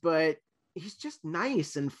issues, but he's just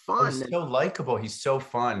nice and fun. He's so likable. He's so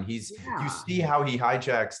fun. You see how he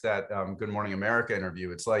hijacks that Good Morning America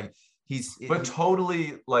interview. It's like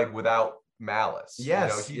totally like without malice.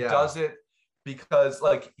 Yes, you know, he does it because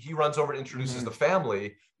like he runs over and introduces the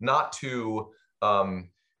family, not to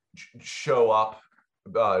show up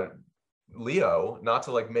Leo, not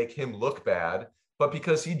to like make him look bad, but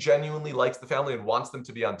because he genuinely likes the family and wants them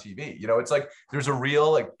to be on TV. You know, it's like there's a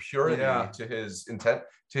real like purity to his intent,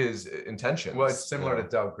 to his intentions. Well, it's similar to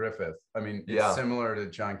Del Griffith. I mean, it's similar to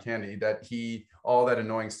John Candy, that all that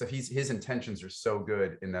annoying stuff, his intentions are so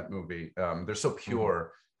good in that movie. They're so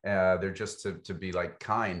pure. They're just to be like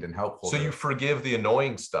kind and helpful. So you forgive the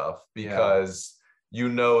annoying stuff because you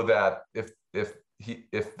know that if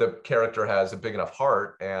the character has a big enough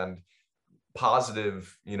heart and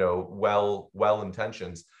positive, you know, well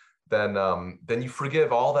intentions, then you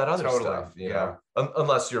forgive all that other stuff, you know,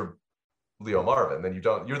 unless you're Leo Marvin, then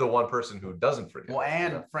you're the one person who doesn't forgive. Well,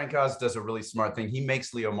 and Frank Oz does a really smart thing. He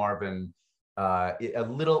makes Leo Marvin a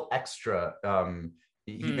little extra.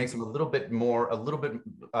 He makes him a little bit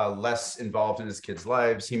less involved in his kids'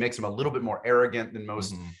 lives. He makes him a little bit more arrogant than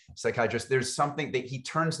most psychiatrists. There's something that he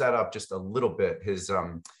turns that up just a little bit. His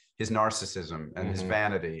narcissism and his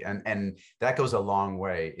vanity, and that goes a long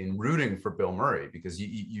way in rooting for Bill Murray, because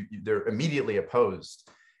they're immediately opposed.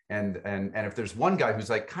 And if there's one guy who's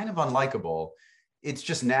like kind of unlikable, it's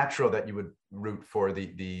just natural that you would root for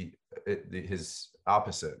his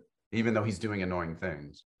opposite, even though he's doing annoying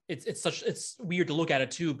things. It's weird to look at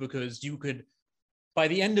it too, because you could, by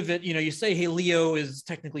the end of it, you know, you say, hey, Leo is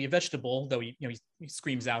technically a vegetable, though he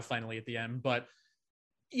screams out finally at the end, but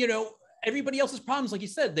you know, everybody else's problems, like you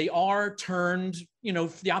said, they are turned, you know,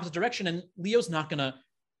 the opposite direction. And Leo's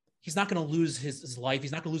he's not gonna lose his life.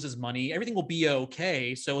 He's not gonna lose his money. Everything will be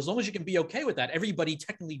okay. So as long as you can be okay with that, everybody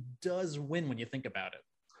technically does win when you think about it.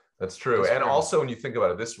 That's true. And also when you think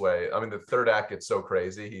about it this way, I mean, the third act gets so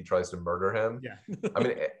crazy, he tries to murder him. Yeah. I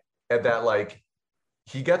mean, and that like,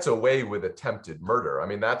 he gets away with attempted murder. I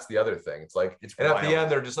mean, that's the other thing. It's like, and at the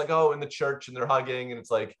end, they're just like, oh, in the church, and they're hugging, and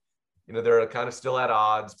it's like, you know, they're kind of still at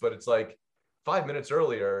odds, but it's like 5 minutes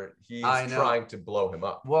earlier, he's trying to blow him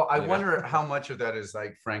up. Well, I wonder how much of that is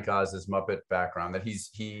like Frank Oz's Muppet background, that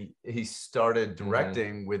he started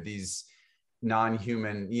directing with these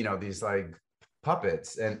non-human, you know, these like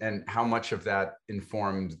puppets, and how much of that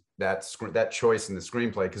informed that choice in the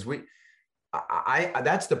screenplay. Because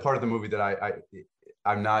that's the part of the movie that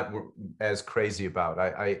I'm not as crazy about.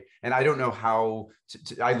 I don't know how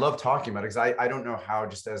I love talking about it, because I don't know how,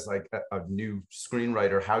 just as like a new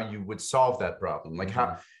screenwriter, how you would solve that problem. Like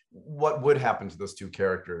what would happen to those two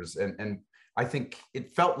characters? And I think it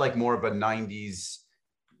felt like more of a 90s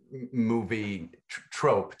movie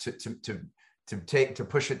trope to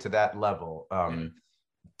push it to that level,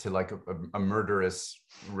 to like a murderous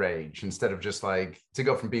rage, instead of just like to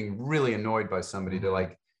go from being really annoyed by somebody to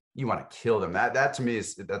like, you want to kill them. That to me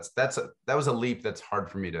is that was a leap that's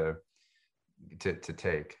hard for me to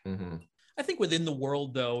take. I think within the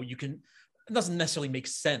world, though, it doesn't necessarily make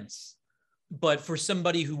sense. But for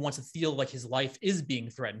somebody who wants to feel like his life is being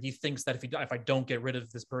threatened, he thinks that if I don't get rid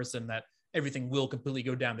of this person, that everything will completely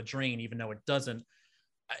go down the drain, even though it doesn't.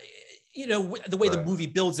 You know, the way the movie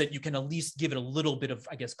builds it, you can at least give it a little bit of,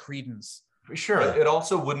 I guess, credence. Sure. It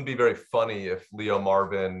also wouldn't be very funny if Leo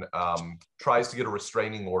Marvin tries to get a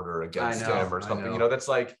restraining order against him or something. You know, that's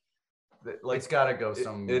like it's got to go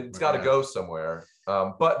somewhere. It's got to go somewhere.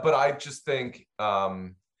 But I just think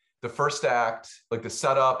the first act, like the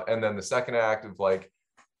setup, and then the second act of like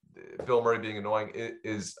Bill Murray being annoying,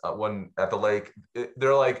 is when at the lake.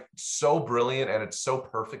 They're like so brilliant, and it's so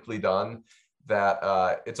perfectly done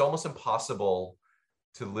that it's almost impossible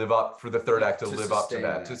to live up for the third act to live up to sustain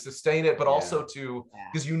that, it. to sustain it, but Yeah. also to,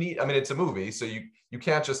 because you need, I mean, it's a movie, so you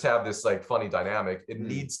can't just have this like funny dynamic. It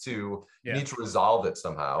needs to resolve it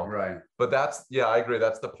somehow. Right. But that's, yeah, I agree.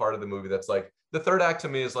 That's the part of the movie that's like, the third act to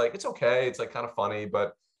me is like, it's okay. It's like kind of funny,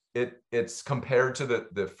 but it's compared to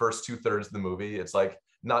the first 2/3 of the movie, it's like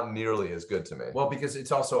not nearly as good to me. Well, because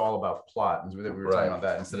it's also all about plot, and we were talking about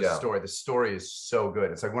that instead of story. The story is so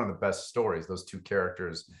good. It's like one of the best stories. Those two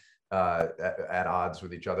characters at odds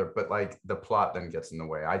with each other, but like the plot then gets in the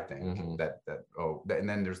way. I think and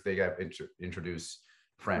then they got introduce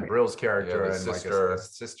Fran Brill's character and sister. Like a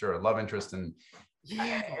sister, a love interest, and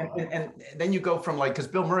then you go from like, because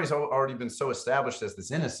Bill Murray's already been so established as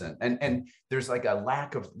this innocent, and there's like a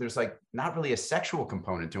lack of, there's like not really a sexual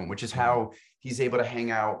component to him, which is how he's able to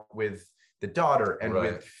hang out with the daughter and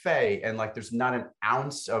with Faye, and like there's not an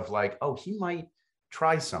ounce of like, oh, he might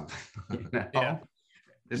try something. You know?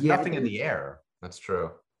 There's nothing in the air. That's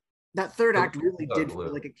true. That third act really did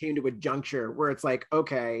feel like it came to a juncture where it's like,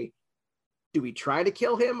 okay, do we try to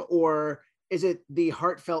kill him, or is it the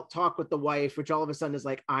heartfelt talk with the wife, which all of a sudden is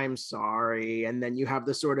like, I'm sorry. And then you have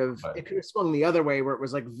the sort of, it could have swung the other way where it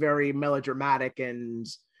was like very melodramatic, and,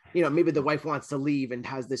 you know, maybe the wife wants to leave and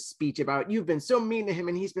has this speech about, you've been so mean to him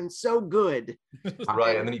and he's been so good.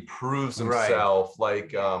 Right. And then he proves himself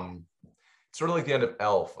like, sort of like the end of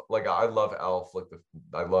Elf. Like I love Elf. Like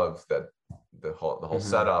I love that the whole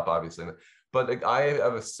setup, obviously. But like, I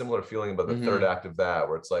have a similar feeling about the third act of that,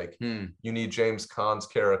 where it's like you need James Caan's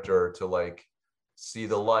character to like see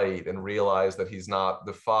the light and realize that he's not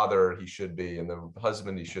the father he should be and the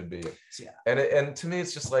husband he should be. And to me,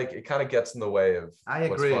 it's just like it kind of gets in the way of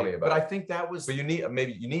what's funny about but it. I think that was. But you need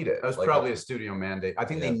it. That was like, probably a studio mandate. I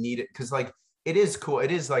think they need it because like it is cool.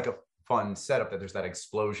 It is like a fun setup that there's that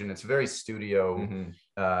explosion. It's a very studio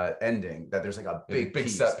ending, that there's like a big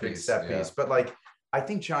set piece. But like I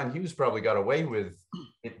think John Hughes probably got away with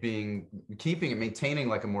it maintaining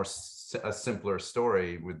like a simpler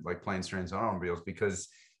story with like Planes, Trains, and Automobiles, because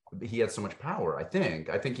he had so much power. I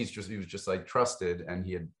think he was just like trusted, and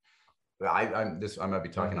he had. I might be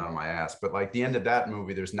talking out of my ass, but like the end of that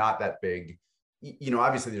movie, there's not that big. You know,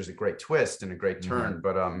 obviously there's a great twist and a great turn,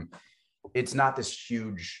 but it's not this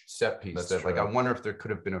huge set piece. That's like I wonder if there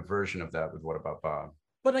could have been a version of that with What About Bob?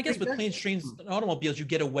 But I guess with Planes, Trains, and Automobiles, you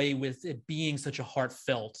get away with it being such a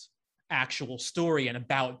heartfelt, actual story and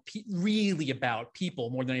really about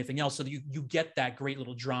people more than anything else. So you get that great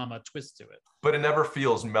little drama twist to it. But it never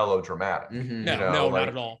feels melodramatic. No, like, not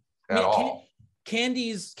at all. All.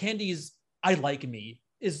 Candy's I Like Me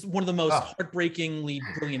is one of the most heartbreakingly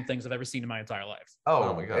brilliant things I've ever seen in my entire life.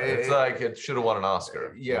 Oh my God. It's like it should have won an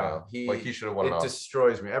Oscar. Yeah. You know? He should have won an Oscar. It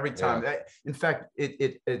destroys me every time. Yeah. In fact,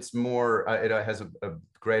 it's more, it has a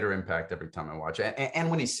greater impact every time I watch it.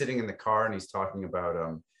 And when he's sitting in the car and he's talking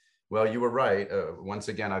about, well, you were right. Once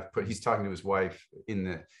again, he's talking to his wife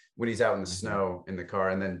when he's out in the snow in the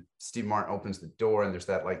car, and then Steve Martin opens the door and there's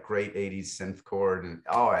that like great 80s synth chord, and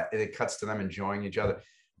it cuts to them enjoying each other.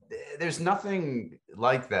 There's nothing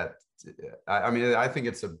like that. I mean, I think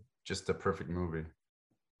it's just a perfect movie.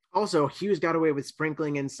 Also, Hughes got away with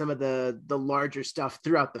sprinkling in some of the larger stuff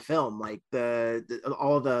throughout the film, like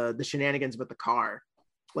all the shenanigans with the car.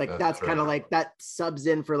 Like that's kind of like that subs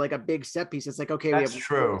in for like a big set piece. It's like, okay, that's we have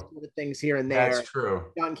true. Things here and there. That's true.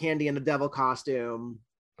 John Candy in a devil costume.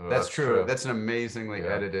 That's true. That's an amazingly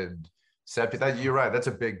edited set piece. You're right. That's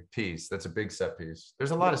a big piece. That's a big set piece.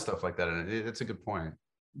 There's a lot of stuff like that in it. It's a good point.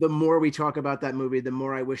 The more we talk about that movie, the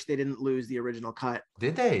more I wish they didn't lose the original cut.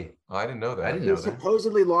 Did they? I didn't know that. I didn't know that.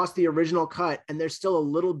 Supposedly lost the original cut, and there's still a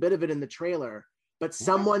little bit of it in the trailer. But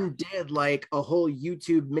someone did like a whole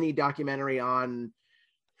YouTube mini documentary on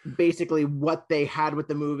basically what they had with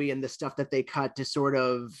the movie and the stuff that they cut to sort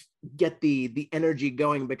of get the energy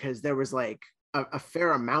going, because there was like a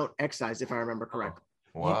fair amount excised, if I remember correctly.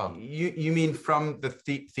 Wow. You mean from the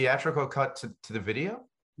theatrical cut to the video?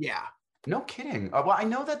 Yeah. No kidding. Well, I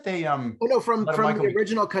know that they from the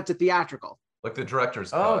original cut to theatrical. Like the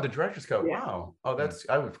director's cut. Oh, the director's cut. Yeah. Wow. Oh, that's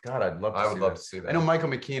I'd love to see that. I know Michael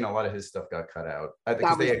McKean, a lot of his stuff got cut out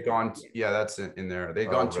because they had gone that's in there. They'd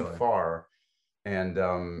gone too far. And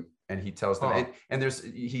he tells them and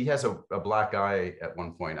he has a black eye at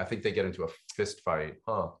one point. I think they get into a fist fight.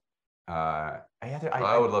 I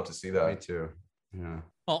would love to see that. Me too. Yeah.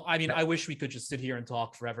 Well, I mean, I wish we could just sit here and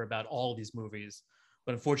talk forever about all of these movies,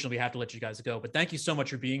 but unfortunately we have to let you guys go. But thank you so much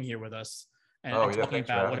for being here with us and talking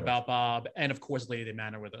about What About Bob, and of course Lady of the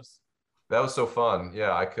Manor with us. That was so fun.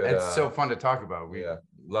 Yeah, I could. It's so fun to talk about. We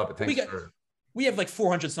love it. Thanks for We have like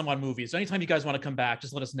 400 some odd movies. So anytime you guys want to come back,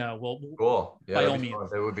 just let us know. We'll Cool. Yeah, by all that'd be means. fun.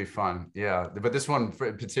 That would be fun. Yeah. But this one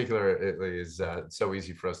in particular is so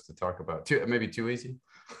easy for us to talk about. Maybe too easy.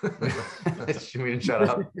 Should we shut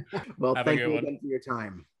up? Well, Have a thank good you one. again for your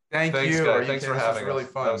time. Thank Thanks, you. guys. RUK, Thanks for this was having really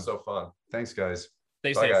us. fun. That was so fun. Thanks, guys.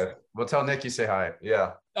 Stay Bye, safe. guys. We'll tell Nick you say hi.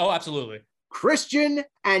 Yeah. Oh, absolutely. Christian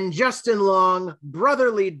and Justin Long,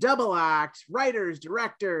 brotherly double act, writers,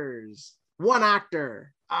 directors, one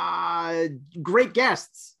actor, great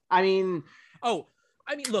guests. I mean,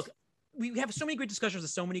 Look, we have so many great discussions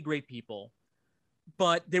with so many great people,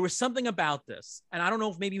 but there was something about this, and I don't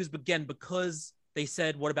know if maybe it was again because they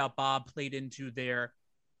said "What About Bob" played into their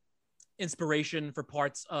inspiration for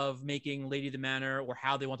parts of making Lady of the Manor or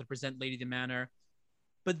how they want to present Lady of the Manor.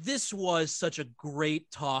 But this was such a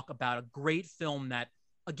great talk about a great film that,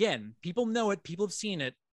 again, people know it, people have seen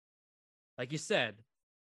it. Like you said,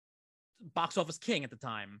 box office king at the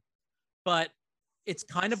time. But it's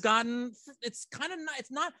kind of gotten, it's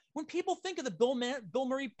not, when people think of the Bill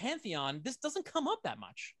Murray pantheon, this doesn't come up that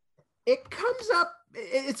much. it comes up,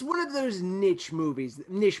 it's one of those niche movies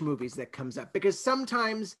that comes up, because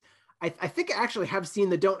sometimes I think I actually have seen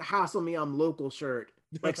the "Don't Hassle Me, I'm Local" shirt.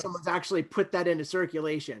 Like someone's actually put that into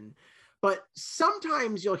circulation. But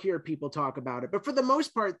sometimes you'll hear people talk about it. But for the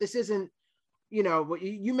most part, this isn't,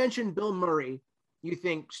 you mentioned Bill Murray. You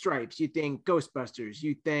think Stripes, you think Ghostbusters,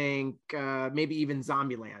 you think maybe even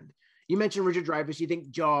Zombieland. You mentioned Richard Dreyfuss, you think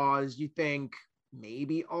Jaws, you think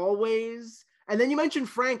maybe Always. And then you mentioned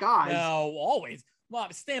Frank Oz. No, Always. Well,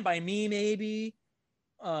 Stand By Me, maybe.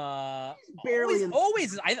 Barely.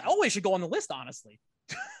 Always should go on the list, honestly.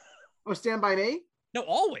 Oh, Stand By Me? No,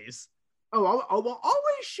 Always. Oh, well,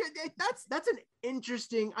 Always should. That's an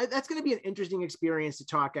interesting. That's going to be an interesting experience to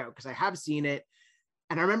talk out, because I have seen it,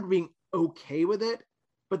 and I remember being okay with it.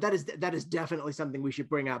 But that is definitely something we should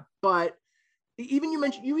bring up. But you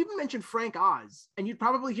even mentioned Frank Oz, and you'd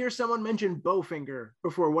probably hear someone mention Bowfinger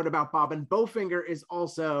before What About Bob? And Bowfinger is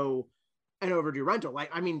also an overdue rental. Like,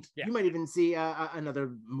 I mean, Yeah. You might even see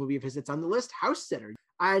another movie of his that's on the list, House Sitter.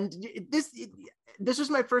 And this was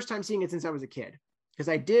my first time seeing it since I was a kid. Because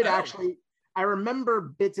I remember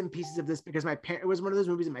bits and pieces of this because it was one of those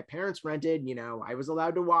movies that my parents rented. I was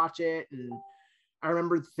allowed to watch it, and I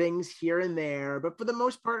remember things here and there. But for the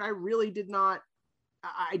most part, I really didn't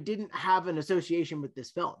have an association with this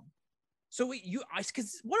film. So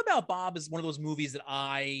because What About Bob is one of those movies that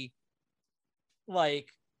I like.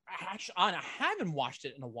 I haven't watched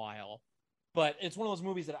it in a while, but it's one of those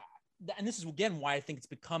movies and this is again why I think it's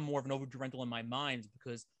become more of an overdue rental in my mind,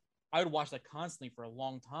 because I would watch that constantly for a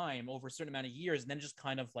long time over a certain amount of years, and then it just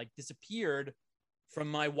kind of like disappeared from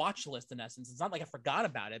my watch list in essence. It's not like I forgot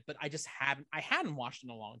about it, but I hadn't watched it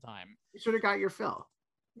in a long time. You sort of got your fill.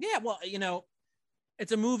 Yeah, well,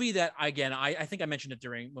 it's a movie that I think I mentioned it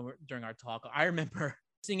during our talk. I remember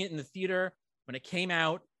seeing it in the theater when it came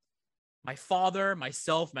out. My father,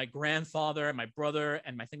 myself, my grandfather, my brother,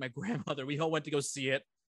 and I think my grandmother, we all went to go see it.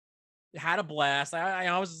 Had a blast.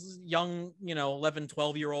 I was young, 11,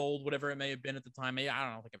 12-year-old, whatever it may have been at the time. Maybe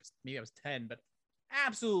I was 10, but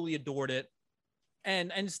absolutely adored it,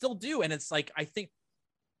 and still do. And it's like, I think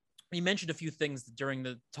you mentioned a few things during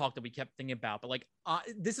the talk that we kept thinking about, but like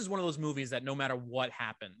this is one of those movies that no matter what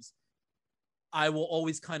happens, I will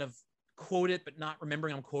always kind of quote it, but not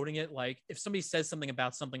remembering I'm quoting it. Like if somebody says something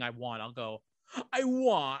about something I want, I'll go, I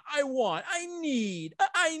need.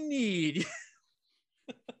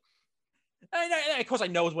 And of course I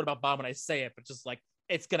know it's What About Bob when I say it, but just like,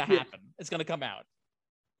 it's going to happen. Yeah. It's going to come out.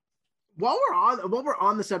 While we're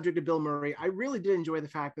on the subject of Bill Murray, I really did enjoy the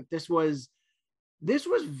fact that this was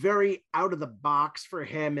very out of the box for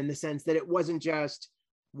him, in the sense that it wasn't just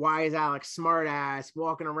wise Alex smartass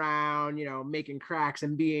walking around, making cracks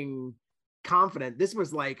and being confident. This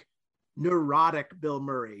was like neurotic Bill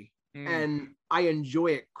Murray. And I enjoy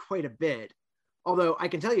it quite a bit. Although I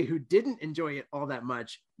can tell you who didn't enjoy it all that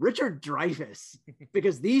much, Richard Dreyfuss,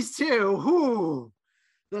 because these two,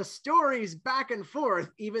 the stories back and forth,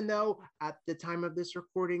 even though at the time of this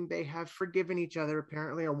recording, they have forgiven each other,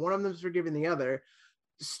 apparently, or one of them's forgiven the other.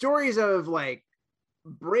 Stories of like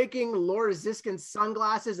breaking Laura Ziskin's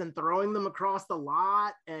sunglasses and throwing them across the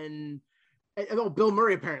lot. And Bill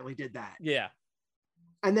Murray apparently did that. Yeah.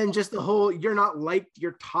 And then just the whole "you're not liked,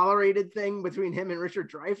 you're tolerated" thing between him and Richard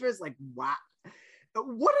Dreyfuss. Like, wow.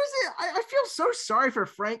 What is it? I feel so sorry for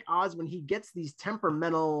Frank Oz when he gets these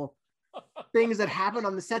temperamental things that happen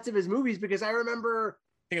on the sets of his movies, because I remember...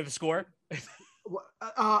 Think of the score? The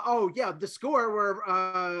score where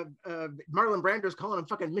Marlon Brando's calling him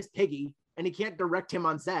fucking Miss Piggy, and he can't direct him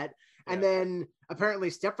on set. And then apparently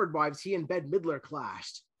Stepford Wives, he and Bette Midler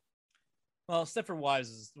clashed. Well, Stepford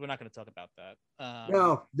Wives we're not going to talk about that.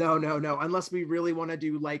 No. Unless we really want to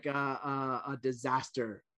do like a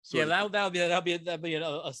disaster. That'll be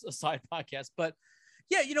a side podcast. But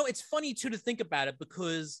yeah, it's funny too to think about it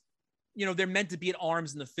because they're meant to be at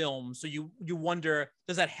arms in the film, so you wonder,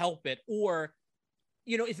 does that help it? Or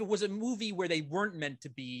if it was a movie where they weren't meant to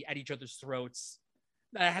be at each other's throats,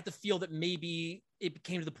 I had to feel that maybe it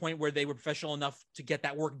came to the point where they were professional enough to get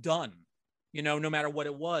that work done, no matter what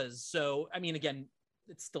it was. So, I mean, again,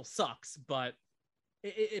 it still sucks, but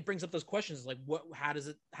it brings up those questions like, how does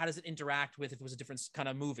it interact with if it was a different kind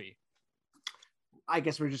of movie? I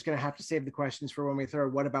guess we're just going to have to save the questions for when we throw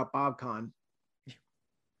What About BobCon?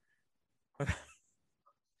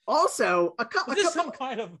 Also, some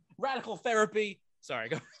kind of radical therapy. Sorry,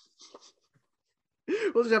 go.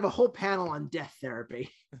 We'll just have a whole panel on death therapy.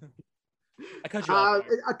 I cut you off.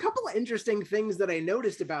 A couple of interesting things that I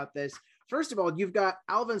noticed about this. First of all, you've got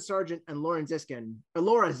Alvin Sargent and Laura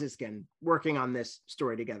Ziskin working on this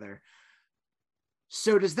story together.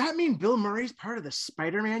 So does that mean Bill Murray's part of the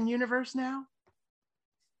Spider-Man universe now?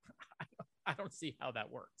 I don't see how that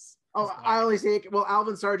works. Oh, I only say, well,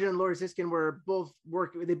 Alvin Sargent and Laura Ziskin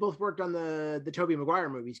they both worked on the Tobey Maguire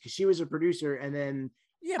movies because she was a producer, and then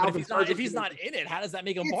yeah, but if he's not in it, how does that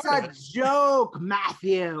make him part of it? It's a joke,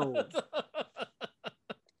 Matthew.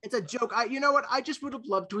 It's a joke. You know what? I just would have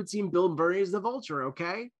loved to have seen Bill Murray as the Vulture.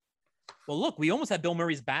 Okay. Well, look, we almost had Bill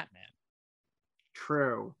Murray's Batman.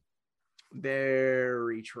 True.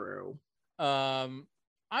 Very true. I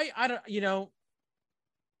don't.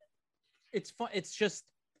 It's fun. It's just,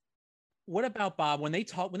 what about Bob when they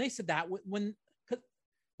said that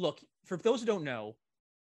look, for those who don't know,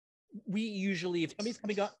 we usually, if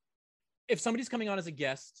somebody's coming on as a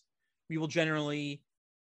guest, we will generally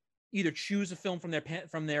either choose a film from their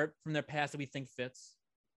past that we think fits.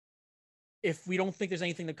 If we don't think there's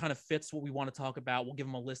anything that kind of fits what we want to talk about, we'll give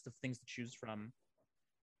them a list of things to choose from.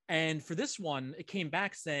 And for this one, it came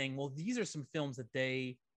back saying, well, these are some films that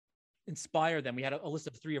they inspire them. We had a list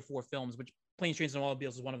of 3 or 4 films, which Planes, Trains, and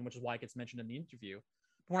Automobiles is one of them, which is why it gets mentioned in the interview.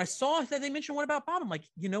 But when I saw that they mentioned What About Bob, I'm like,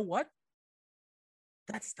 you know what?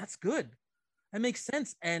 That's good. That makes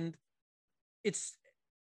sense. And it's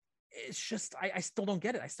just, I still don't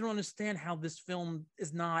get it. I still don't understand how this film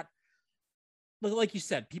is not, like you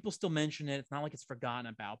said, people still mention it. It's not like it's forgotten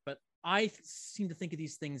about, but I seem to think of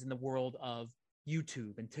these things in the world of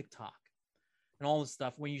YouTube and TikTok and all this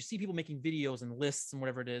stuff. When you see people making videos and lists and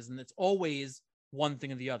whatever it is, and it's always one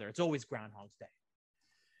thing or the other. It's always Groundhog's Day.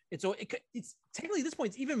 It's technically at this point,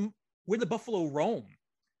 it's even Where the Buffalo Roam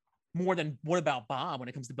more than What About Bob when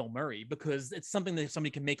it comes to Bill Murray, because it's something that somebody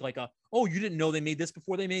can make like you didn't know they made this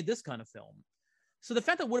before they made this kind of film. So the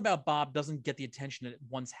fact that What About Bob doesn't get the attention that it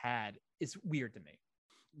once had is weird to me.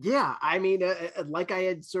 Yeah, I mean, like I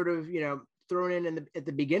had sort of, thrown in at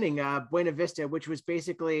the beginning, Buena Vista, which was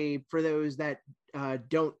basically, for those that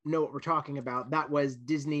don't know what we're talking about, that was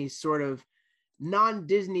Disney's sort of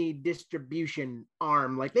non-Disney distribution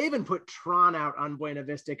arm. Like they even put Tron out on Buena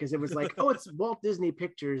Vista because it was like, oh, it's Walt Disney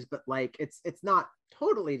Pictures, but like it's not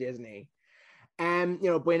totally Disney. And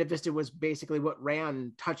Buena Vista was basically what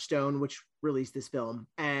ran Touchstone, which released this film,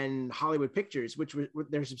 and Hollywood Pictures, which were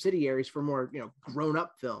their subsidiaries for more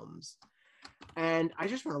grown-up films. And I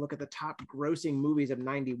just want to look at the top grossing movies of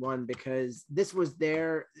 91 because this was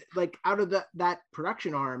their, like, out of that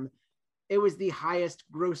production arm, it was the highest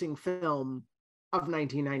grossing film of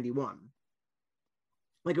 1991.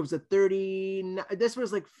 Like it was this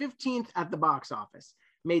was like 15th at the box office,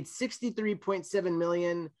 made 63.7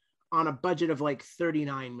 million on a budget of like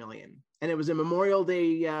 39 million. And it was a Memorial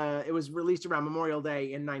Day, it was released around Memorial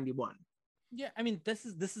Day in 91. Yeah, I mean, this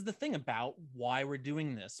is the thing about why we're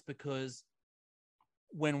doing this, because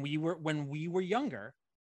when we were younger,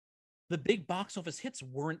 the big box office hits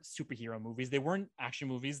weren't superhero movies, they weren't action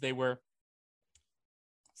movies, they were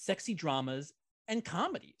sexy dramas and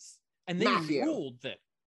comedies, and they ruled it.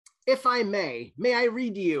 If I may I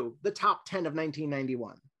read you the top 10 of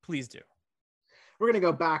 1991? Please do. We're going to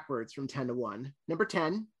go backwards from 10 to 1. Number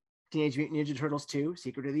 10, Teenage Mutant Ninja Turtles 2,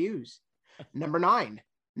 Secret of the Ooze. Number 9,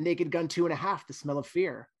 Naked Gun 2.5, The Smell of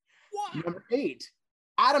Fear. What? Number 8,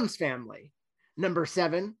 Addams Family. Number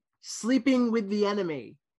 7, Sleeping with the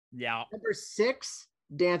Enemy. Yeah. Number 6,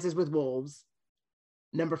 Dances with Wolves.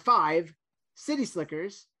 Number 5, City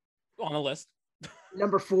Slickers. On the list.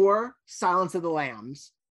 Number 4, Silence of the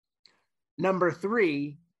Lambs. Number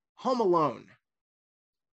 3, Home Alone.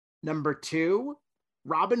 Number 2,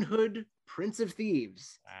 Robin Hood, Prince of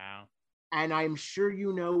Thieves. Wow. And I'm sure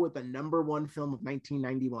you know what the number 1 film of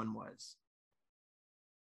 1991 was.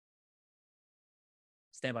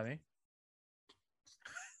 Stand By Me.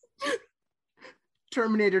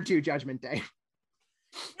 Terminator 2 Judgment Day.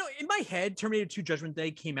 In my head, Terminator 2 Judgment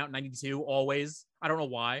Day came out in 92 always. I don't know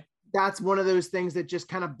why. That's one of those things that just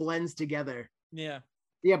kind of blends together. Yeah.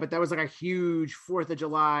 Yeah, but that was like a huge 4th of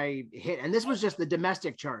July hit. And this was just the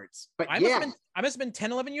domestic charts. But I must have been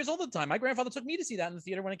 10, 11 years old at the time. My grandfather took me to see that in the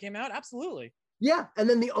theater when it came out. Absolutely. Yeah. And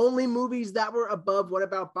then the only movies that were above What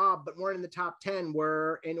About Bob, but weren't in the top 10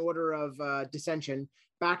 were, in order of dissension,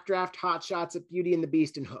 Backdraft, Hot Shots at Beauty and the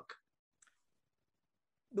Beast, and Hook.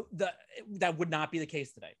 That would not be the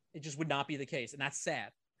case today. It just would not be the case. And that's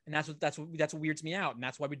sad. And that's what weirds me out. And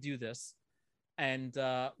that's why we do this. And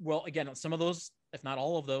well, again, some of those, if not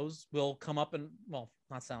all of those, will come up and, well,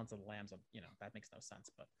 not Silence of the Lambs, that makes no sense,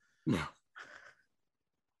 but no.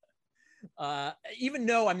 Even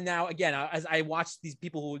though I'm now, again, as I watch these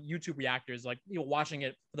people who YouTube reactors, like, watching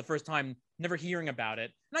it for the first time, never hearing about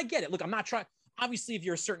it. And I get it. Look, I'm not trying, obviously if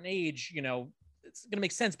you're a certain age, it's going to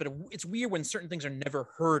make sense, but it's weird when certain things are never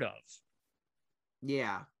heard of.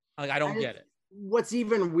 Yeah. Like, I don't get it. What's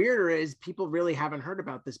even weirder is people really haven't heard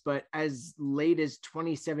about this, but as late as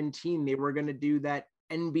 2017, they were going to do that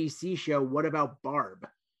NBC show, What About Barb?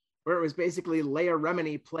 Where it was basically Leah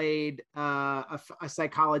Remini played a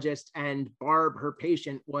psychologist, and Barb, her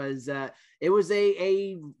patient, was it was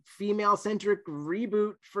a female-centric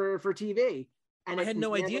reboot for TV. And I had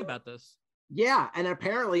no idea about this. Yeah, and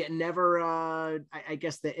apparently it never, I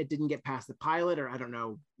guess that it didn't get past the pilot, or I don't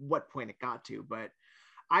know what point it got to, but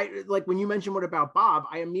I, like, when you mentioned What About Bob,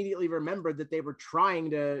 I immediately remembered that they were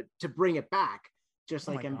trying to bring it back, just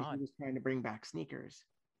like NBC was trying to bring back Sneakers.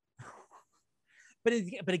 But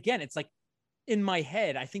again, it's like, in my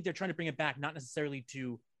head, I think they're trying to bring it back, not necessarily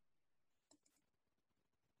to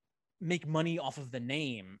make money off of the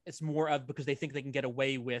name. It's more of because they think they can get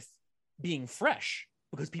away with being fresh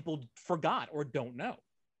because people forgot or don't know.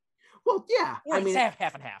 Well, yeah. Or it's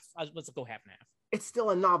half and half. Let's go half and half. It's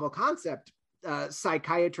still a novel concept.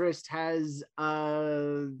 Psychiatrist has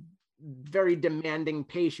a very demanding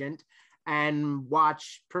patient and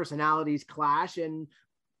watch personalities clash. And,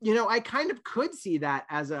 I kind of could see that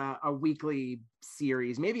as a weekly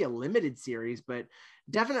series, maybe a limited series, but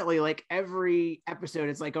definitely like every episode,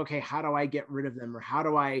 it's like, okay, how do I get rid of them? Or how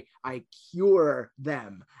do I cure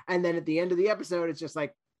them? And then at the end of the episode, it's just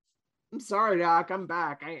like, I'm sorry, Doc, I'm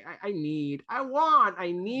back. I need.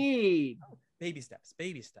 Baby steps.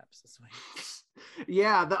 That's why.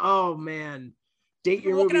 Yeah. Oh man. Date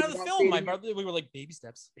your walking movie. Out of the film, my brother, we were like, baby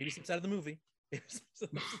steps out of the movie.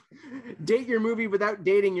 Date your movie without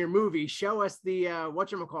dating your movie. Show us the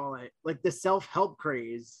whatchamacallit, like the self-help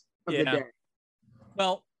craze of the day.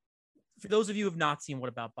 Well, for those of you who have not seen What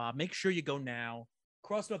About Bob, make sure you go now.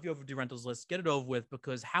 Cross it off your overdue rentals list. Get it over with,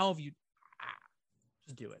 because how have you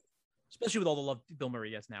just do it. Especially with all the love Bill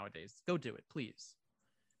Murray gets nowadays. Go do it, please.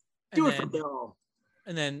 Do it for Bill.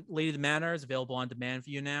 And then Lady of the Manor is available on demand for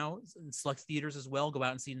you now in select theaters as well. Go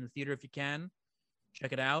out and see it in the theater if you can.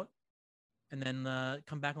 Check it out. And then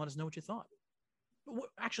come back and let us know what you thought.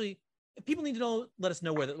 Actually, if people need to know, let us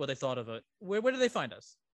know what they thought of it. Where do they find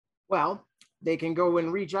us? Well, they can go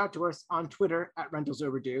and reach out to us on Twitter at Rentals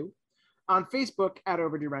Overdue, on Facebook at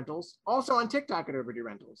Overdue Rentals, also on TikTok at Overdue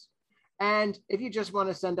Rentals. And if you just want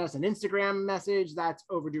to send us an Instagram message, that's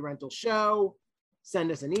Overdue Rentals Show.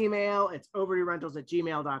 Send us an email. It's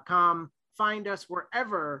overduerentals@gmail.com. Find us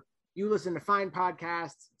wherever you listen to fine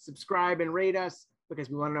podcasts. Subscribe and rate us, because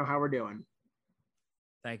we want to know how we're doing.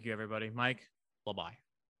 Thank you, everybody. Mike, bye-bye.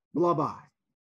 Bye-bye.